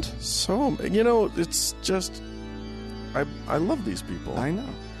 And so, it's just... I love these people. I know.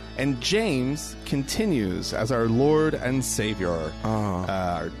 And James continues as our Lord and Savior.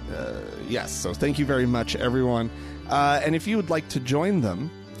 Yes, so thank you very much, everyone. And if you would like to join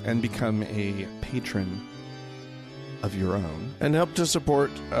them and become a patron of your own. And help to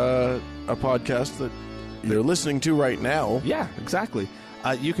support a podcast that you're listening to right now. Yeah, exactly.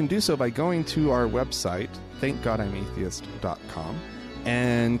 You can do so by going to our website, thankgodimatheist.com.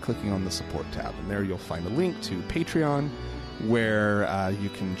 and clicking on the support tab. And there you'll find a link to Patreon where you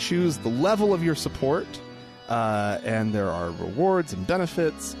can choose the level of your support, and there are rewards and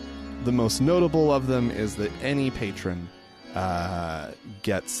benefits. The most notable of them is that any patron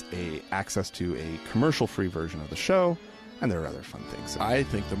gets access to a commercial-free version of the show, and there are other fun things. I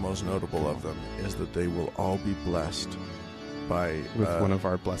think the most notable of them is that they will all be blessed with one of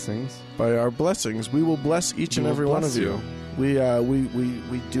our blessings. By our blessings, we will bless each and every one of you. We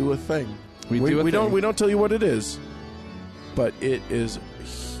do a thing. We don't tell you what it is, but it's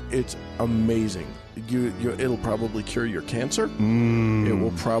amazing. It'll probably cure your cancer. It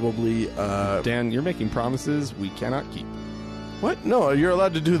will probably Dan, you're making promises we cannot keep. What? No, you're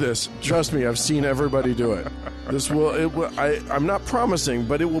allowed to do this. Trust me, I've seen everybody do it. I'm not promising,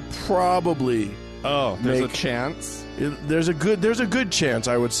 but it will probably. Oh, there's a chance. There's a good chance,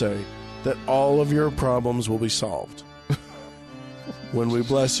 I would say, that all of your problems will be solved when we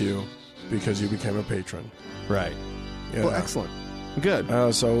bless you because you became a patron. Right. Yeah. Well, excellent. Good.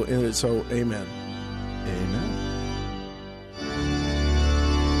 So amen. Amen.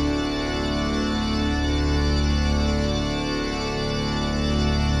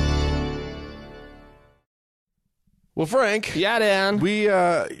 Well, Frank. Yeah, Dan. We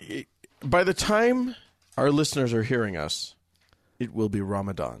by the time our listeners are hearing us, it will be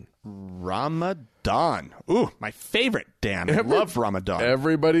Ramadan. Ramadan. Ooh, my favorite, Dan. I love Ramadan.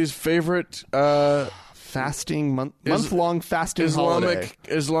 Everybody's favorite fasting month-long fasting holiday.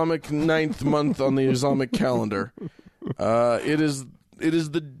 Islamic 9th month on the Islamic calendar. It is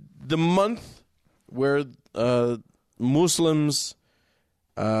the month where Muslims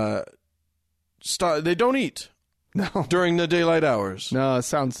they don't eat. No. During the daylight hours. No, it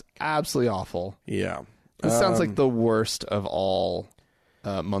sounds absolutely awful. Yeah. It sounds like the worst of all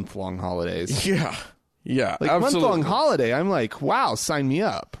month-long holidays. Yeah. Yeah, like absolutely. Month-long holiday, I'm like, wow, sign me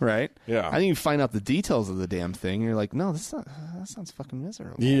up, right? Yeah. I think you find out the details of the damn thing, and you're like, no, that sounds fucking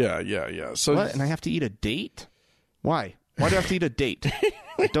miserable. Yeah. So what? And I have to eat a date? Why? Why do I have to eat a date?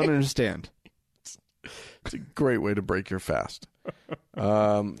 I don't understand. It's a great way to break your fast.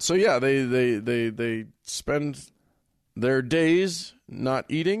 So yeah, they spend their days not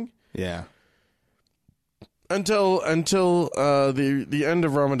eating. Yeah. Until the end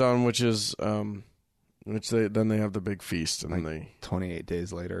of Ramadan, which is then they have the big feast, and like then 28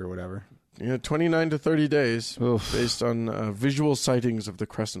 days later or whatever. Yeah, 29 to 30 days. Oof. Based on visual sightings of the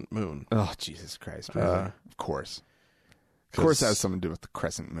crescent moon. Oh, Jesus Christ! Really? Of course. Of course, it has something to do with the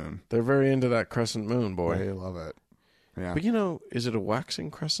crescent moon. They're very into that crescent moon, boy. They love it. Yeah. But is it a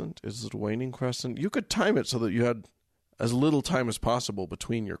waxing crescent? Is it a waning crescent? You could time it so that you had as little time as possible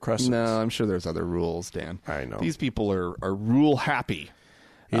between your crescents. No, I'm sure there's other rules, Dan. I know. These people are rule happy.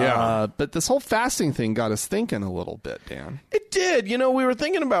 Yeah. But this whole fasting thing got us thinking a little bit, Dan. It did. We were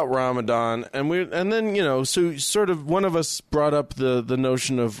thinking about Ramadan, and then so sort of one of us brought up the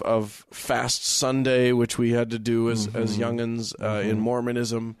notion of Fast Sunday, which we had to do as youngins in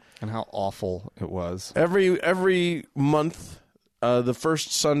Mormonism, And how awful it was. every month. The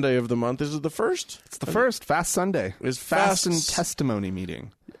first Sunday of the month, is it the first? It's the first Fast Sunday. Is Fast and fast- testimony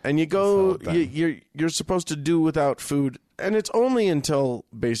meeting. And you go, That's all done. you're supposed to do without food, and it's only until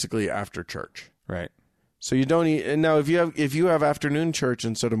basically after church. Right. So you don't eat. And now, if you have afternoon church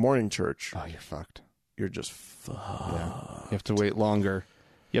instead of morning church, Oh, you're fucked. you're just fucked. Yeah. You have to wait longer.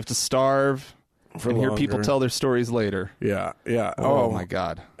 You have to starve and hear people longer. tell their stories later. Yeah, yeah. Oh my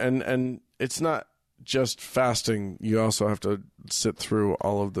God. And it's not just fasting. You also have to sit through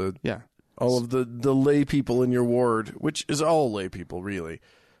all of the lay people in your ward, which is all lay people really,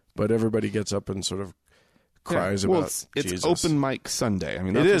 but everybody gets up and sort of cries well, about it's Jesus. open mic Sunday. I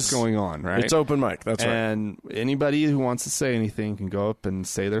mean, that's It what's is going on, right? It's open mic. That's right. And anybody who wants to say anything can go up and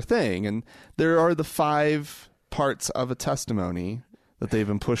say their thing. And there are the 5 parts of a testimony that they've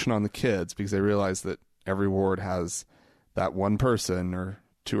been pushing on the kids because they realize that every ward has that one person or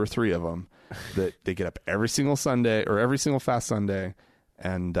 2 or 3 of them that they get up every single Sunday or every single Fast Sunday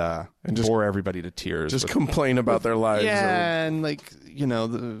and just- bore everybody to tears. Just with- complain about their lives. yeah, and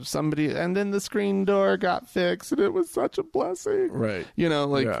somebody, and then the screen door got fixed, and it was such a blessing. Right.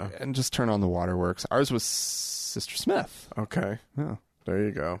 Yeah. And just turn on the waterworks. Ours was Sister Smith. Okay. Yeah. There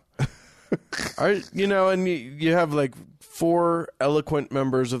you go. And you have like 4 eloquent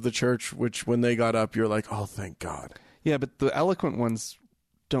members of the church, which when they got up, you're like, oh, thank God. Yeah, but the eloquent ones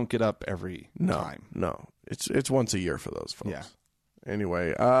don't get up every No, time. no, it's once a year for those folks. Yeah.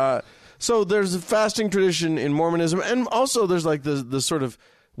 Anyway, so there's a fasting tradition in Mormonism, and also there's like the sort of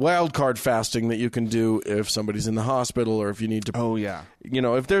wild card fasting that you can do if somebody's in the hospital or if you need to. Oh, yeah.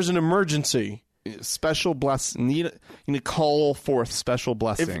 If there's an emergency. Special blessing. You need to call forth special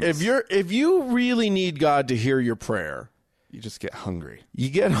blessings. If you really need God to hear your prayer, you just get hungry, you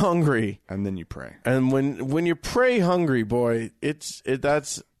get hungry, and then you pray. and when you pray hungry, boy, it's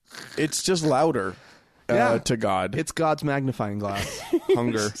just louder to God. It's God's magnifying glass.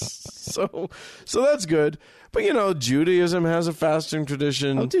 Hunger. So that's good. But Judaism has a fasting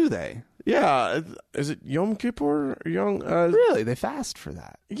tradition. Oh, do they? Yeah, is it Yom Kippur? Really? They fast for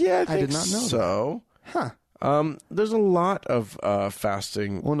that? Yeah, I think did not know so. Huh. There's a lot of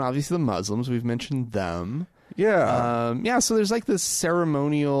fasting. Well, and obviously the Muslims, we've mentioned them. Yeah. So there's like this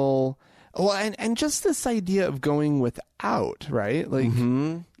ceremonial, and just this idea of going without, right? Like,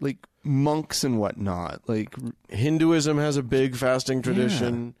 like monks and whatnot. Like Hinduism has a big fasting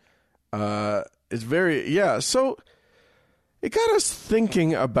tradition. It's very, so it got us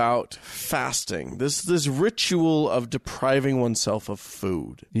thinking about fasting, this ritual of depriving oneself of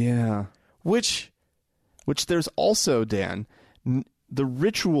food. Yeah. Which there's also, Dan, the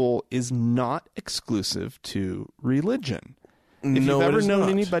ritual is not exclusive to religion. If No, you've it ever is known not.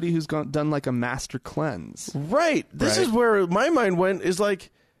 anybody who's done like a master cleanse. Right. This is where my mind went, is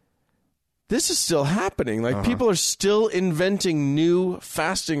like, this is still happening. Like, people are still inventing new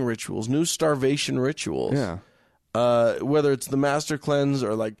fasting rituals, new starvation rituals. Yeah. Whether it's the master cleanse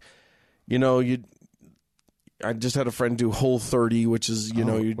or like, I just had a friend do Whole30, which is,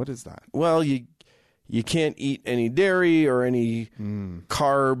 what is that? well, you can't eat any dairy or any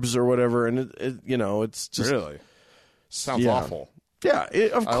carbs or whatever. And it's just, Really? Sounds Yeah. awful. yeah,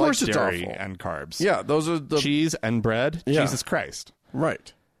 of I course like it's dairy awful. and carbs. Yeah. Those are the, Cheese and bread. Yeah. Jesus Christ.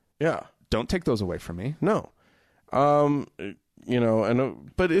 right. Yeah. Don't take those away from me. No. But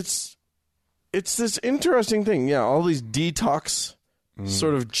it's this interesting thing. Yeah, all these detox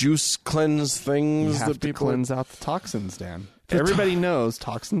sort of juice cleanse You things have that to people cleanse out the toxins, Dan. Everybody knows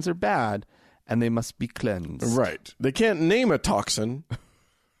toxins are bad, and they must be cleansed. Right. They can't name a toxin.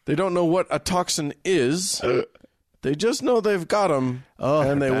 They don't know what a toxin is. They just know they've got them,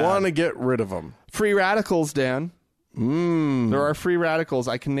 and they they're bad. want to get rid of them. Free radicals, Dan. There are free radicals.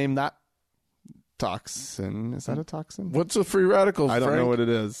 I can name that toxin. Is that a toxin? What's a free radical, I don't Frank? know what it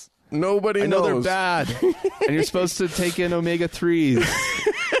is. Nobody I know knows. they're bad, and you're supposed to take in omega-3s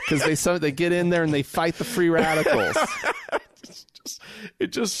because they get in there and they fight the free radicals.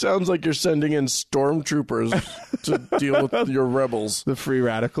 It just sounds like you're sending in stormtroopers to deal with your rebels. The free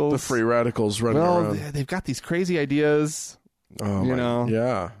radicals. The free radicals running Well, around. they've got these crazy ideas. Oh, you know.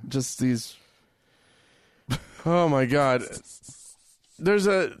 Yeah. Just these. Oh my God. There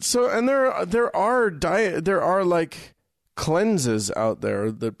are like cleanses out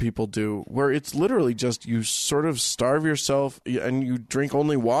there that people do where it's literally just you sort of starve yourself and you drink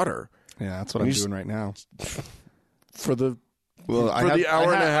only water. Yeah, that's what I'm doing right now. For the the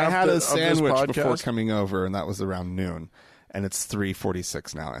hour and a half I had of a this sandwich podcast? before coming over, and that was around noon. And it's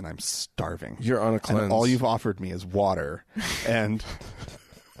 3:46 now, and I'm starving. You're on a cleanse. And all you've offered me is water. And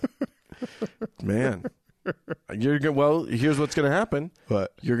man, well, here's what's going to happen.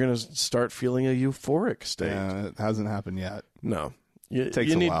 What? You're going to start feeling a euphoric state. It hasn't happened yet. No. It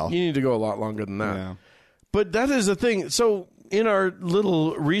takes a while. You need to go a lot longer than that. Yeah. But that is the thing. So in our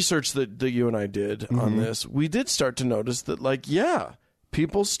little research that you and I did on this, we did start to notice that, like, yeah,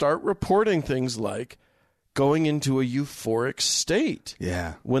 people start reporting things like going into a euphoric state.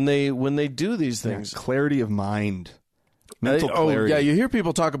 Yeah. When they do these things. Yeah, clarity of mind. Mental clarity. Yeah, you hear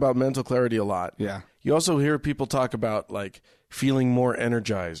people talk about mental clarity a lot. Yeah. You also hear people talk about, like, feeling more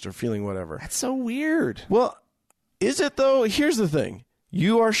energized or feeling whatever. That's so weird. Well, is it though? Here's the thing.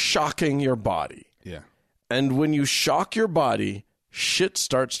 You are shocking your body. Yeah. And when you shock your body, shit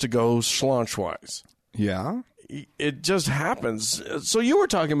starts to go schlanchwise. Yeah. It just happens. So you were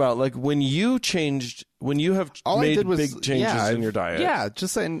talking about, like, when you have made big changes in your diet. Yeah,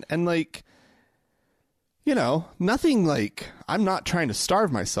 just and like, you know, nothing like, I'm not trying to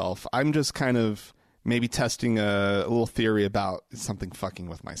starve myself. I'm just kind of maybe testing a little theory about something fucking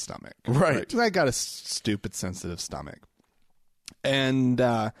with my stomach. Right. 'Cause I got a stupid sensitive stomach. And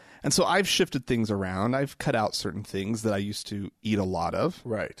so I've shifted things around. I've cut out certain things that I used to eat a lot of.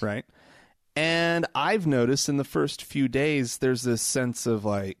 Right. Right. And I've noticed in the first few days, there's this sense of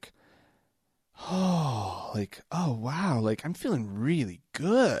like, oh wow, like I'm feeling really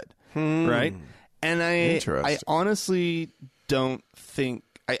good. Right. And I honestly don't think,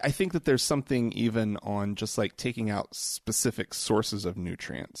 I think that there's something even on just like taking out specific sources of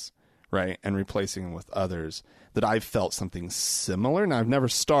nutrients, right, and replacing them with others, that I've felt something similar. Now, I've never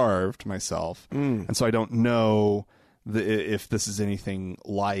starved myself, and so I don't know if this is anything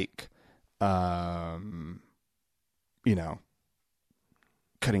like, you know,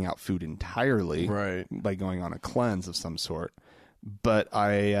 cutting out food entirely, right, by going on a cleanse of some sort. But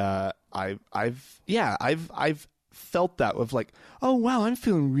I've felt that of like, oh wow, I'm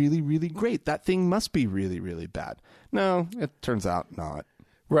feeling really, really great. That thing must be really, really bad. No, it turns out not.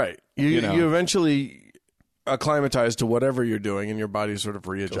 Right. You eventually acclimatize to whatever you're doing, and your body sort of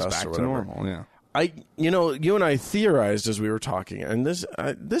readjusts Goes back or whatever. to normal. Yeah. You and I theorized as we were talking, and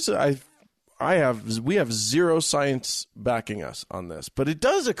we have zero science backing us on this, but it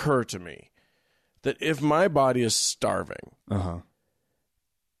does occur to me that if my body is starving,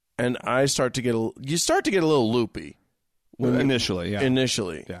 and I start to get you start to get a little loopy Initially.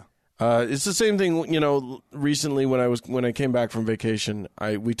 Yeah. It's the same thing. You know, recently when I came back from vacation,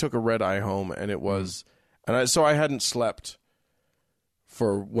 we took a red eye home, and it was, so I hadn't slept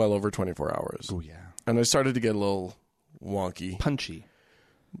for well over 24 hours. Oh yeah. And I started to get a little wonky, Punchy.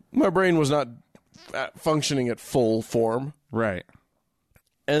 My brain was not functioning at full form, Right.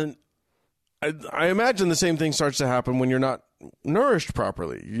 and I imagine the same thing starts to happen when you're not nourished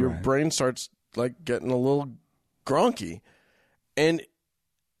properly. Your brain starts like getting a little gronky. And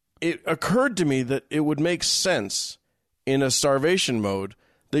it occurred to me that it would make sense in a starvation mode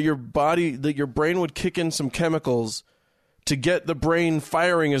that your brain would kick in some chemicals to get the brain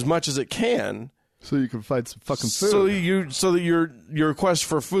firing as much as it can. So you can find some fucking food. So that your quest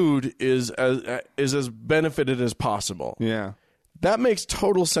for food is as benefited as possible. Yeah. That makes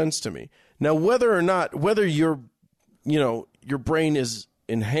total sense to me. Now, whether your brain is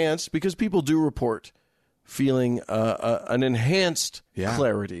enhanced, because people do report feeling an enhanced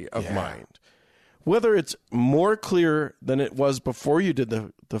clarity of mind, whether it's more clear than it was before you did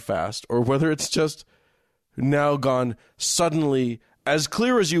the fast, or whether it's just now gone suddenly as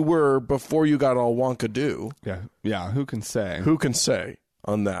clear as you were before you got all wonkadoo. Yeah. Who can say? Who can say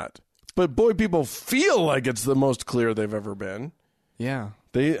on that? But boy, people feel like it's the most clear they've ever been. Yeah.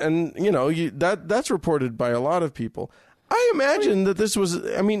 That's reported by a lot of people. I imagine that this was,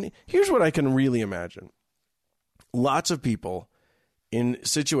 here's what I can really imagine. Lots of people in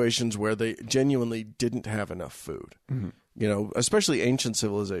situations where they genuinely didn't have enough food. Mm-hmm. You know, especially ancient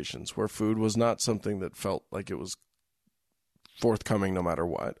civilizations where food was not something that felt like it was forthcoming no matter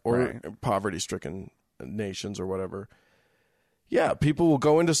what, or poverty-stricken nations or whatever. Yeah, people will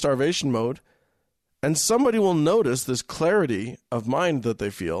go into starvation mode, and somebody will notice this clarity of mind that they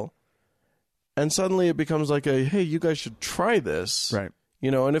feel, and suddenly it becomes like hey, you guys should try this, right?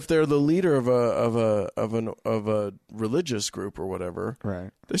 You know, and if they're the leader of a religious group or whatever,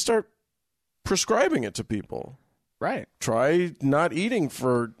 right, they start prescribing it to people. Right. Try not eating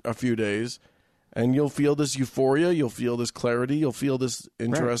for a few days, And you'll feel this euphoria, you'll feel this clarity, you'll feel this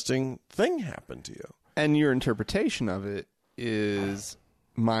interesting thing happen to you. And your interpretation of it is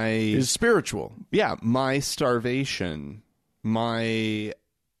spiritual. Yeah, my starvation, my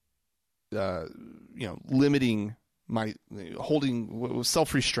limiting, my holding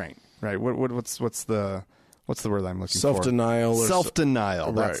self-restraint, right? What's the word I'm looking Self-denial for?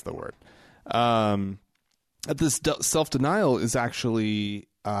 Self-denial. That's the word. This self-denial is actually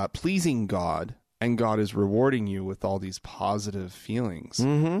pleasing God, and God is rewarding you with all these positive feelings,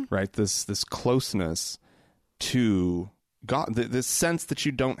 right? This closeness to God, this sense that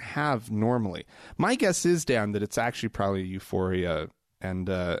you don't have normally. My guess is, Dan, that it's actually probably euphoria and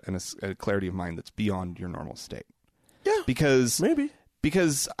a clarity of mind that's beyond your normal state. Yeah, because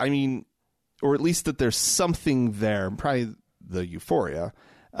I mean, or at least that there's something there, probably the euphoria,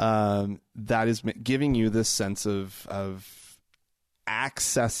 that is giving you this sense of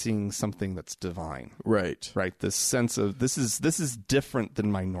accessing something that's divine. Right. This sense of this is different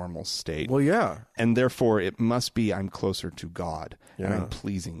than my normal state. Well, yeah. And therefore it must be I'm closer to God and I'm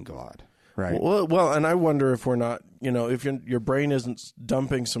pleasing God. Right. Well, and I wonder if we're not, if your brain isn't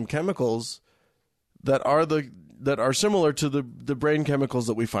dumping some chemicals that are similar to the brain chemicals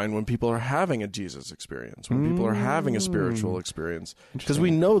that we find when people are having a Jesus experience, when people are having a spiritual experience, because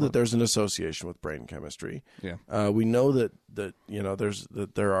we know that there's an association with brain chemistry. Yeah. We know that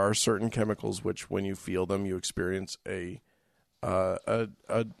there are certain chemicals which, when you feel them, you experience a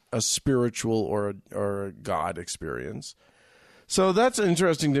spiritual or a God experience. So that's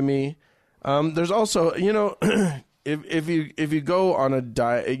interesting to me. There's also, If you go on a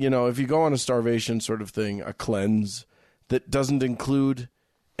diet, if you go on a starvation sort of thing, a cleanse that doesn't include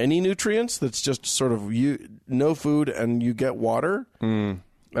any nutrients, that's just sort of no food and you get water,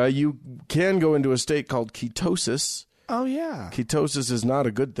 you can go into a state called ketosis. Oh, yeah. Ketosis is not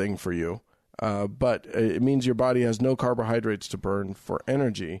a good thing for you, but it means your body has no carbohydrates to burn for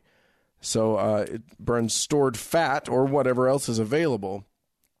energy. So it burns stored fat or whatever else is available.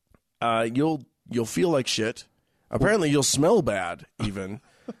 You'll feel like shit. Apparently, you'll smell bad, even,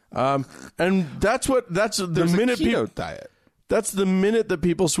 and that's the minute keto diet. That's the minute that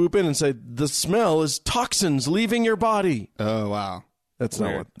people swoop in and say the smell is toxins leaving your body. Oh wow, that's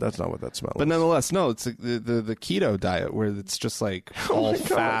not what that smell. But nonetheless, no, it's the keto diet where it's just like all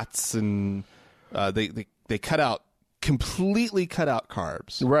fats and they completely cut out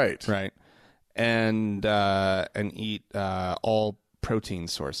carbs, right, and eat all protein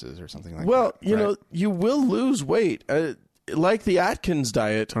sources or something like that. Well, you will lose weight, like the Atkins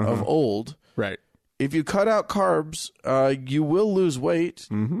diet of old. Right. If you cut out carbs, you will lose weight.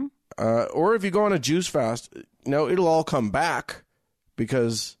 Mm-hmm. Or if you go on a juice fast, it'll all come back,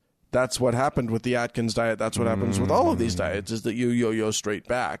 because that's what happened with the Atkins diet. That's what happens with all of these diets, is that you yo-yo straight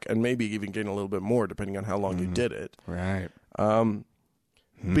back and maybe even gain a little bit more depending on how long you did it. Right.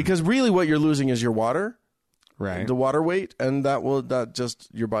 Because really what you're losing is your water. Right. The water weight, and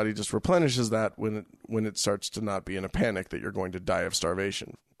your body just replenishes that when it starts to not be in a panic that you're going to die of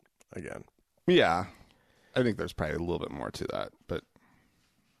starvation again. Yeah. I think there's probably a little bit more to that, but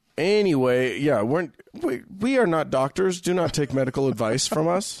anyway, yeah, we are not doctors. Do not take medical advice from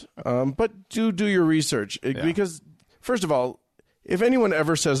us, but do your research, because first of all, if anyone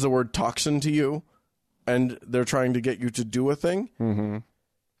ever says the word toxin to you and they're trying to get you to do a thing,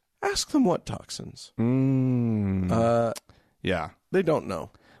 ask them what toxins. Yeah. They don't know.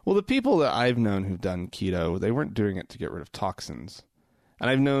 Well, the people that I've known who've done keto, they weren't doing it to get rid of toxins. And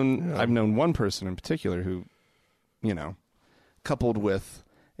I've known one person in particular who, coupled with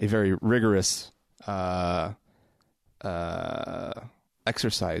a very rigorous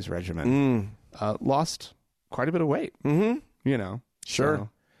exercise regimen, lost quite a bit of weight. Mm-hmm. Sure. So.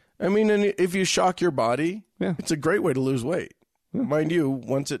 I mean, and if you shock your body, it's a great way to lose weight. Mind you,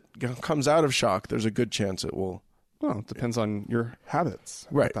 once it comes out of shock, there's a good chance it will. Well, it depends on your habits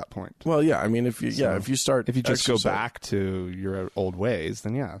at that point. Well, yeah, I mean, if you just go back to your old ways,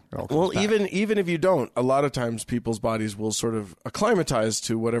 then it all comes back. even if you don't, a lot of times people's bodies will sort of acclimatize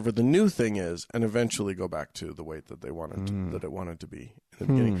to whatever the new thing is, and eventually go back to the weight that they wanted that it wanted to be in the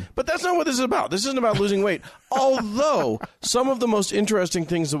beginning. But that's not what this is about. This isn't about losing weight. Although some of the most interesting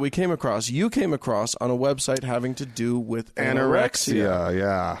things that we came across on a website having to do with anorexia.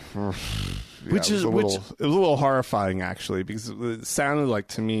 Yeah. It was a little horrifying, actually, because it sounded like,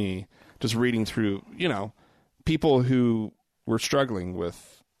 to me, just reading through, people who were struggling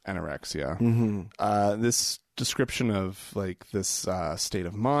with anorexia, this description of this state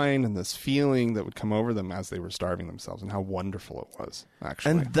of mind and this feeling that would come over them as they were starving themselves, and how wonderful it was,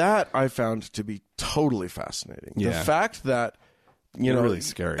 actually. And that I found to be totally fascinating. Yeah. The fact that you know, really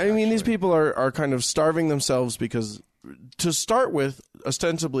scary. I mean, these actually. people are kind of starving themselves because, to start with,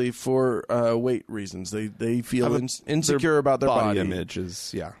 ostensibly for weight reasons. They feel insecure about their body image.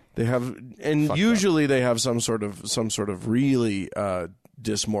 Is They have, and usually they have some sort of really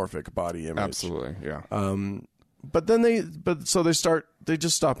dysmorphic body image. Absolutely, yeah. But then they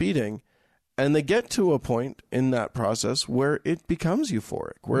just stop eating, and they get to a point in that process where it becomes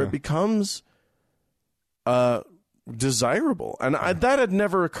euphoric, where it becomes desirable. And that had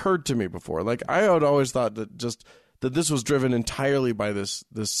never occurred to me before. Like, I had always thought that this was driven entirely by this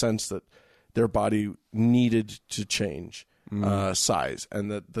sense that their body needed to change size,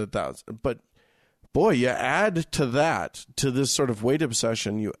 and that's. But boy, you add to that, to this sort of weight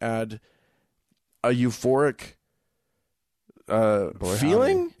obsession, you add a euphoric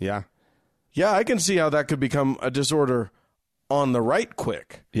feeling. Yeah. Yeah, I can see how that could become a disorder on the right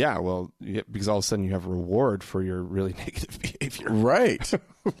quick. Yeah, well, because all of a sudden you have a reward for your really negative behavior. Right.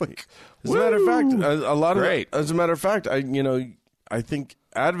 Like, as a matter of fact, a lot of Great. as a matter of fact, I think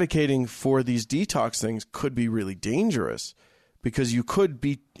advocating for these detox things could be really dangerous, because you could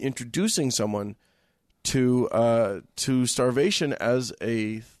be introducing someone to starvation as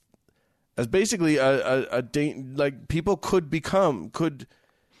basically like people could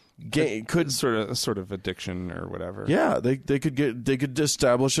sort of addiction or whatever. Yeah, they could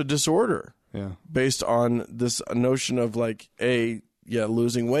establish a disorder. Yeah. Based on this notion of, like, A,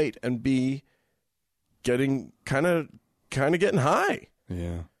 losing weight, and B, getting kind of getting high.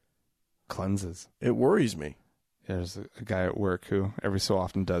 Yeah. Cleanses. It worries me. There's a guy at work who every so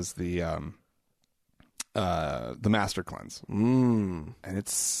often does the master cleanse. And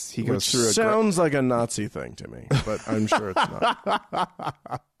he goes through sounds like a Nazi thing to me, but I'm sure it's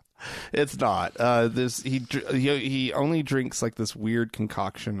not. It's not. He only drinks like this weird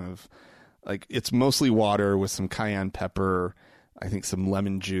concoction of, like, it's mostly water with some cayenne pepper, I think some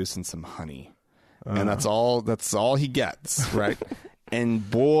lemon juice and some honey, and that's all he gets, right? And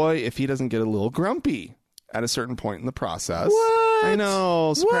boy, if he doesn't get a little grumpy at a certain point in the process, what? I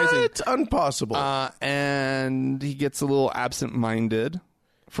know, surprising, what? Impossible. And he gets a little absent-minded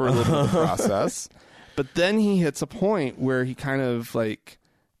for a little bit of the process, but then he hits a point where he kind of like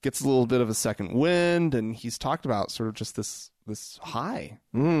gets a little bit of a second wind, and he's talked about sort of just this high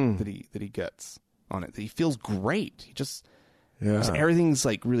that he gets on it. That he feels great. He just everything's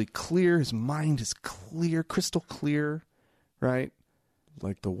like really clear. His mind is clear, crystal clear, right?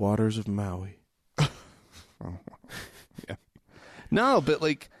 Like the waters of Maui. Yeah. No, but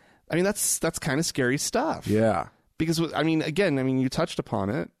like, I mean, that's kind of scary stuff. Yeah. Because again, you touched upon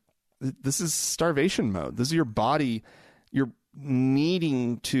it. This is starvation mode. This is your body. You're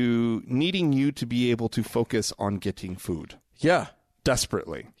needing you to be able to focus on getting food. Yeah.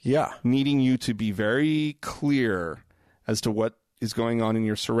 Desperately. Yeah. Needing you to be very clear as to what is going on in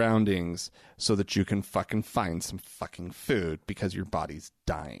your surroundings so that you can fucking find some fucking food because your body's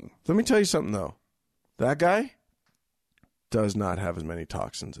dying. Let me tell you something, though. That guy does not have as many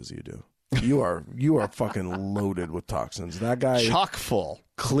toxins as you do. You are fucking loaded with toxins. That guy, chock full,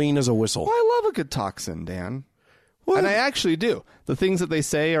 clean as a whistle. Well, I love a good toxin, Dan. What? And I actually do. The things that they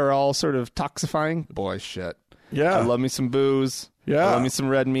say are all sort of toxifying. Boy, shit. Yeah. I love me some booze. Yeah. I love me some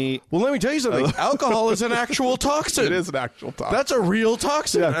red meat. Well, let me tell you something. Alcohol is an actual toxin. It is an actual toxin. That's a real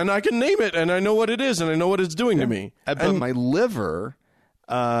toxin. Yeah. And I can name it, and I know what it is, and I know what it's doing to me. But my liver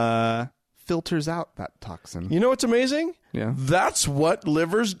filters out that toxin. You know what's amazing? Yeah. That's what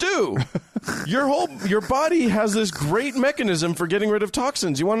livers do. Your body has this great mechanism for getting rid of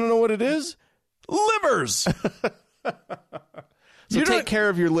toxins. You want to know what it is? Livers. So take care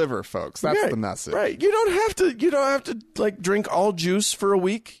of your liver, folks. That's the message. Right. You don't have to like drink all juice for a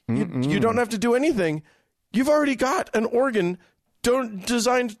week. You don't have to do anything. You've already got an organ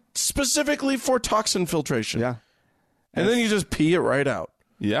designed specifically for toxin filtration. Yeah. And then you just pee it right out.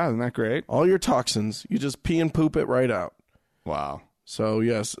 Yeah, isn't that great? All your toxins, you just pee and poop it right out. Wow. So,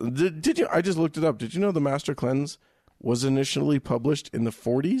 yes. Did you? I just looked it up. Did you know the Master Cleanse was initially published in the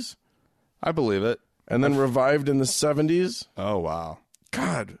 40s? I believe it. And then revived in the 70s? Oh, wow.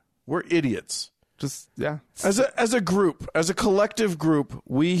 God, we're idiots. Just, yeah. As a group, as a collective group,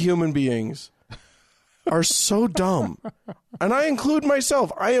 we human beings are so dumb. And I include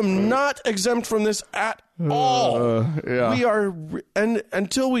myself. I am not exempt from this at all. Yeah. We are, and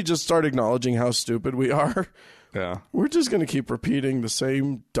until we just start acknowledging how stupid we are, we're just going to keep repeating the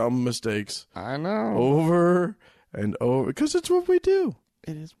same dumb mistakes. I know. Over and over, because it's what we do.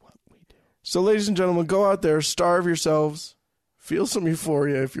 It is what we do. So, ladies and gentlemen, go out there, starve yourselves, feel some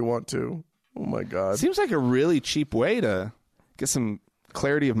euphoria if you want to. Oh, my God. Seems like a really cheap way to get some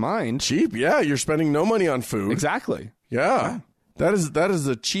clarity of mind. Cheap, yeah. You're spending no money on food. Exactly. Yeah. That is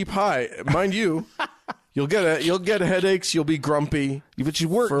a cheap high, mind you. You'll get headaches. You'll be grumpy. But you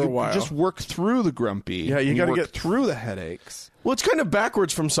work for a while. You just work through the grumpy. Yeah, you got to get through the headaches. Well, it's kind of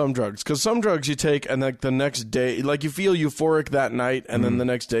backwards from some drugs, because some drugs you take and like the next day, like you feel euphoric that night, and then the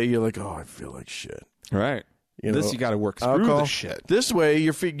next day you're like, oh, I feel like shit. Right. You You got to work through the shit. This way,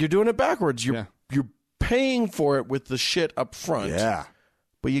 you're doing it backwards. You're paying for it with the shit up front. Yeah.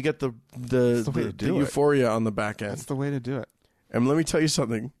 But you get the euphoria on the back end. That's the way to do it. And let me tell you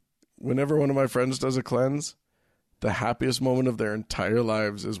something. Whenever one of my friends does a cleanse, the happiest moment of their entire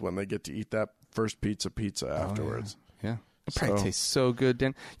lives is when they get to eat that first pizza afterwards. Yeah. It probably tastes so good,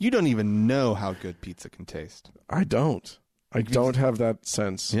 Dan. You don't even know how good pizza can taste. I don't. I don't have that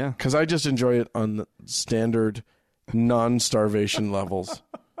sense. Yeah. Because I just enjoy it on the standard non-starvation levels.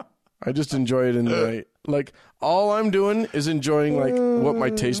 I just enjoy it in the way. Like, all I'm doing is enjoying, like, what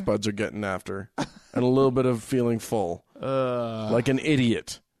my taste buds are getting after. And a little bit of feeling full. Like an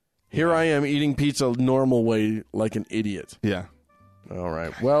idiot. Here I am eating pizza normal way like an idiot. Yeah. All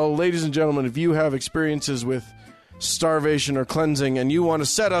right. Well, ladies and gentlemen, if you have experiences with starvation or cleansing and you want to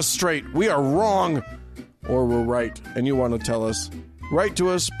set us straight, we are wrong or we're right, and you want to tell us, write to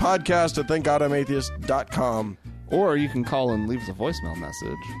us, podcast@thankgodimatheist.com. Or you can call and leave us a voicemail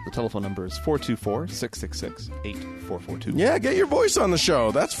message. The telephone number is 424-666-8442. Yeah, get your voice on the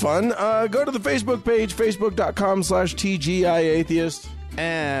show. That's fun. Go to the Facebook page, facebook.com/TGIAtheist.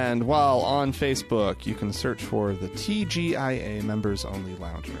 And while on Facebook, you can search for the TGIA Members Only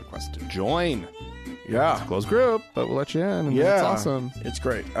Lounge and request to join. Yeah. It's a closed group, but we'll let you in. And Yeah. It's awesome. It's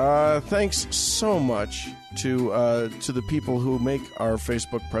great. Thanks so much to the people who make our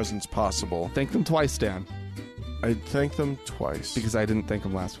Facebook presence possible. Thank them twice, Dan. I thank them twice. Because I didn't thank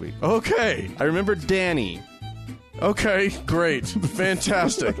them last week. Okay. I remember Danny. Okay, great.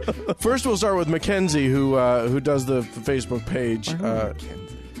 Fantastic. First, we'll start with Mackenzie, who does the Facebook page.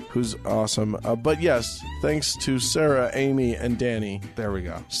 Who's awesome. But yes, thanks to Sarah, Amy, and Danny. There we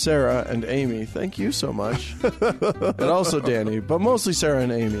go. Sarah and Amy, thank you so much. And also Danny, but mostly Sarah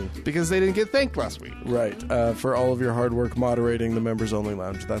and Amy. Because they didn't get thanked last week. Right. For all of your hard work moderating the Members Only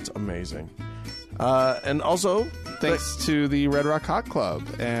Lounge. That's amazing. And also, thanks to the Red Rock Hot Club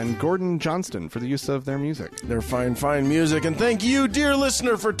and Gordon Johnston for the use of their music. Their fine, fine music. And thank you, dear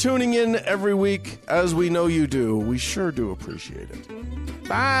listener, for tuning in every week, as we know you do. We sure do appreciate it.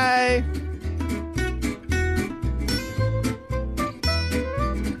 Bye!